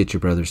 let's go get your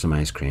brother some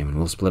ice cream, and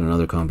we'll split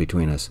another cone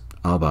between us.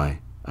 I'll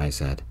buy, I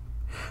said.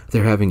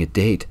 They're having a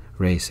date,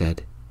 Ray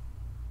said.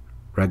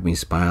 Rugby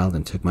smiled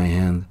and took my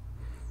hand.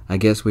 I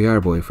guess we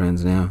are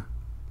boyfriends now.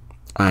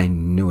 I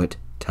knew it,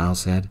 Tal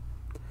said.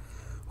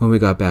 When we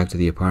got back to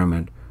the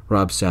apartment,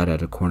 Rob sat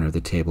at a corner of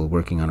the table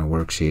working on a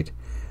worksheet.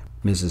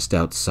 Mrs.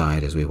 Stout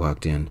sighed as we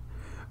walked in.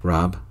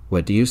 Rob,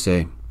 what do you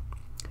say?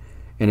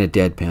 In a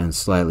deadpan,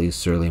 slightly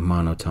surly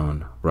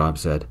monotone, Rob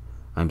said,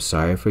 I'm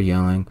sorry for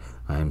yelling,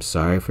 I am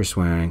sorry for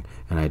swearing,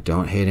 and I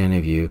don't hate any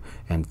of you,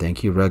 and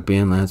thank you Rugby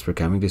and Lance for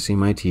coming to see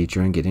my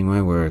teacher and getting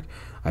my work.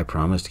 I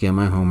promised to get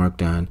my homework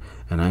done,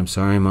 and I'm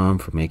sorry, Mom,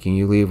 for making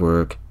you leave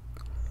work.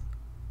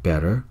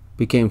 Better.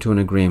 We came to an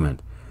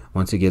agreement.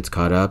 Once he gets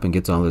caught up and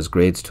gets all his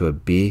grades to a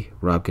B,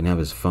 Rob can have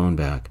his phone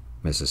back,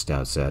 Mrs.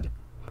 Stout said.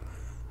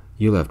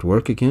 You left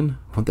work again?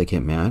 Won't they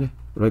get mad?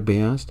 Rugby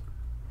asked.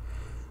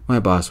 My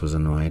boss was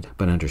annoyed,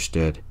 but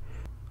understood.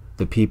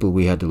 The people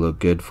we had to look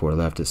good for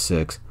left at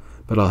 6,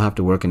 but I'll have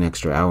to work an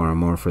extra hour or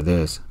more for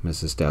this,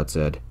 Mrs. Stout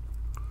said.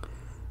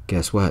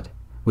 Guess what?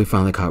 We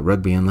finally caught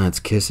Rugby and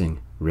Lance kissing,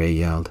 Ray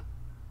yelled.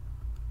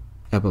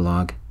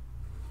 Epilogue.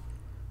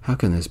 How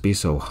can this be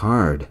so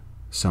hard?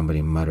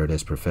 Somebody muttered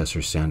as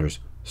Professor Sanders,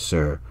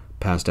 Sir,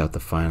 passed out the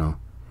final.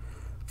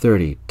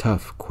 30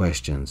 tough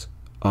questions,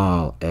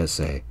 all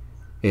essay.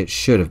 It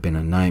should have been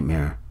a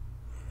nightmare.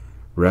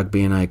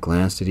 Rugby and I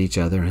glanced at each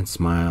other and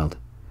smiled.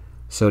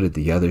 So did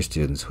the other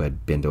students who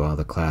had been to all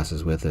the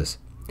classes with us.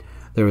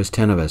 There was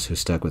 10 of us who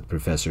stuck with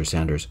Professor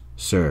Sanders,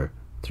 Sir,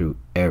 through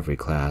every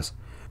class,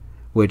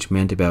 which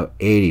meant about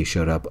 80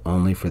 showed up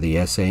only for the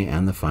essay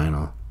and the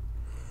final.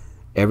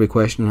 Every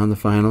question on the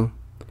final,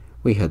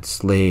 we had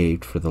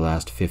slaved for the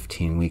last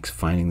 15 weeks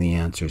finding the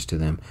answers to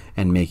them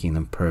and making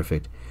them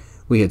perfect.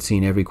 We had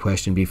seen every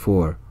question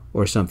before,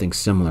 or something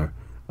similar,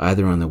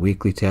 either on the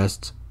weekly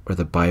tests or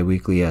the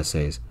bi-weekly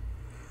essays.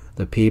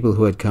 The people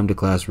who had come to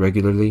class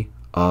regularly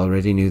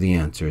already knew the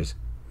answers.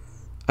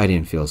 I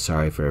didn't feel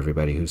sorry for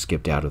everybody who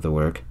skipped out of the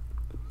work.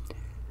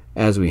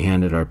 As we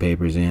handed our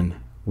papers in,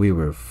 we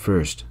were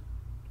first,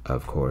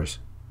 of course.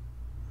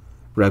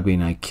 Rugby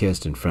and I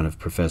kissed in front of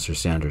Professor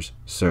Sanders,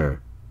 Sir,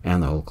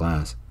 and the whole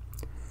class.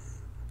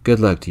 Good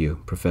luck to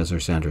you, Professor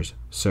Sanders,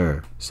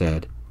 Sir,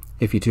 said.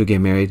 If you two get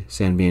married,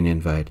 send me an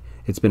invite.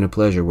 It's been a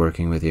pleasure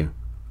working with you.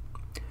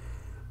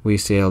 We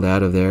sailed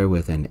out of there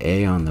with an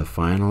A on the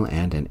final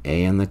and an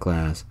A in the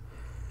class.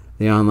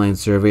 The online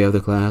survey of the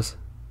class?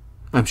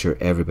 I'm sure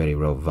everybody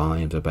wrote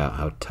volumes about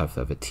how tough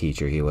of a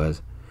teacher he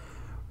was.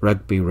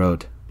 Rugby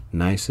wrote,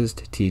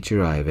 nicest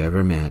teacher I've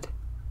ever met.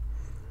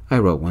 I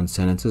wrote one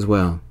sentence as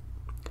well.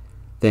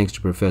 Thanks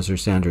to Professor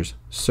Sanders,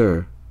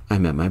 Sir, I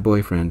met my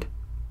boyfriend.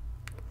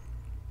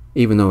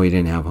 Even though we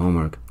didn't have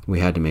homework, we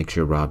had to make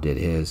sure Rob did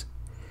his.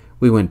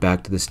 We went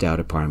back to the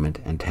Stout apartment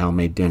and Tal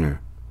made dinner.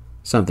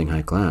 Something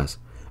high class.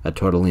 A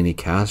tortellini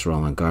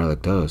casserole and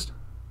garlic toast.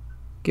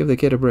 Give the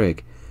kid a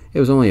break. It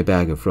was only a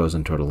bag of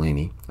frozen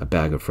tortellini, a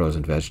bag of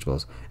frozen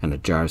vegetables, and a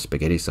jar of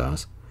spaghetti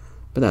sauce.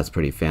 But that's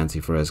pretty fancy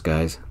for us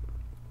guys.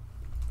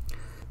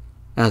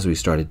 As we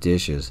started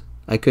dishes,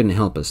 I couldn't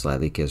help but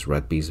slightly kiss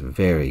Rugby's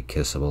very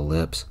kissable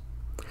lips.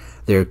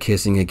 They're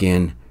kissing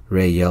again,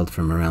 Ray yelled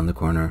from around the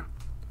corner.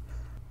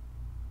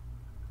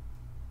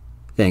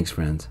 Thanks,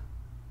 friends.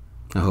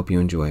 I hope you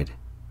enjoyed.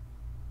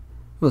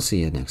 We'll see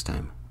you next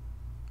time.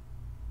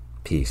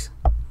 Peace.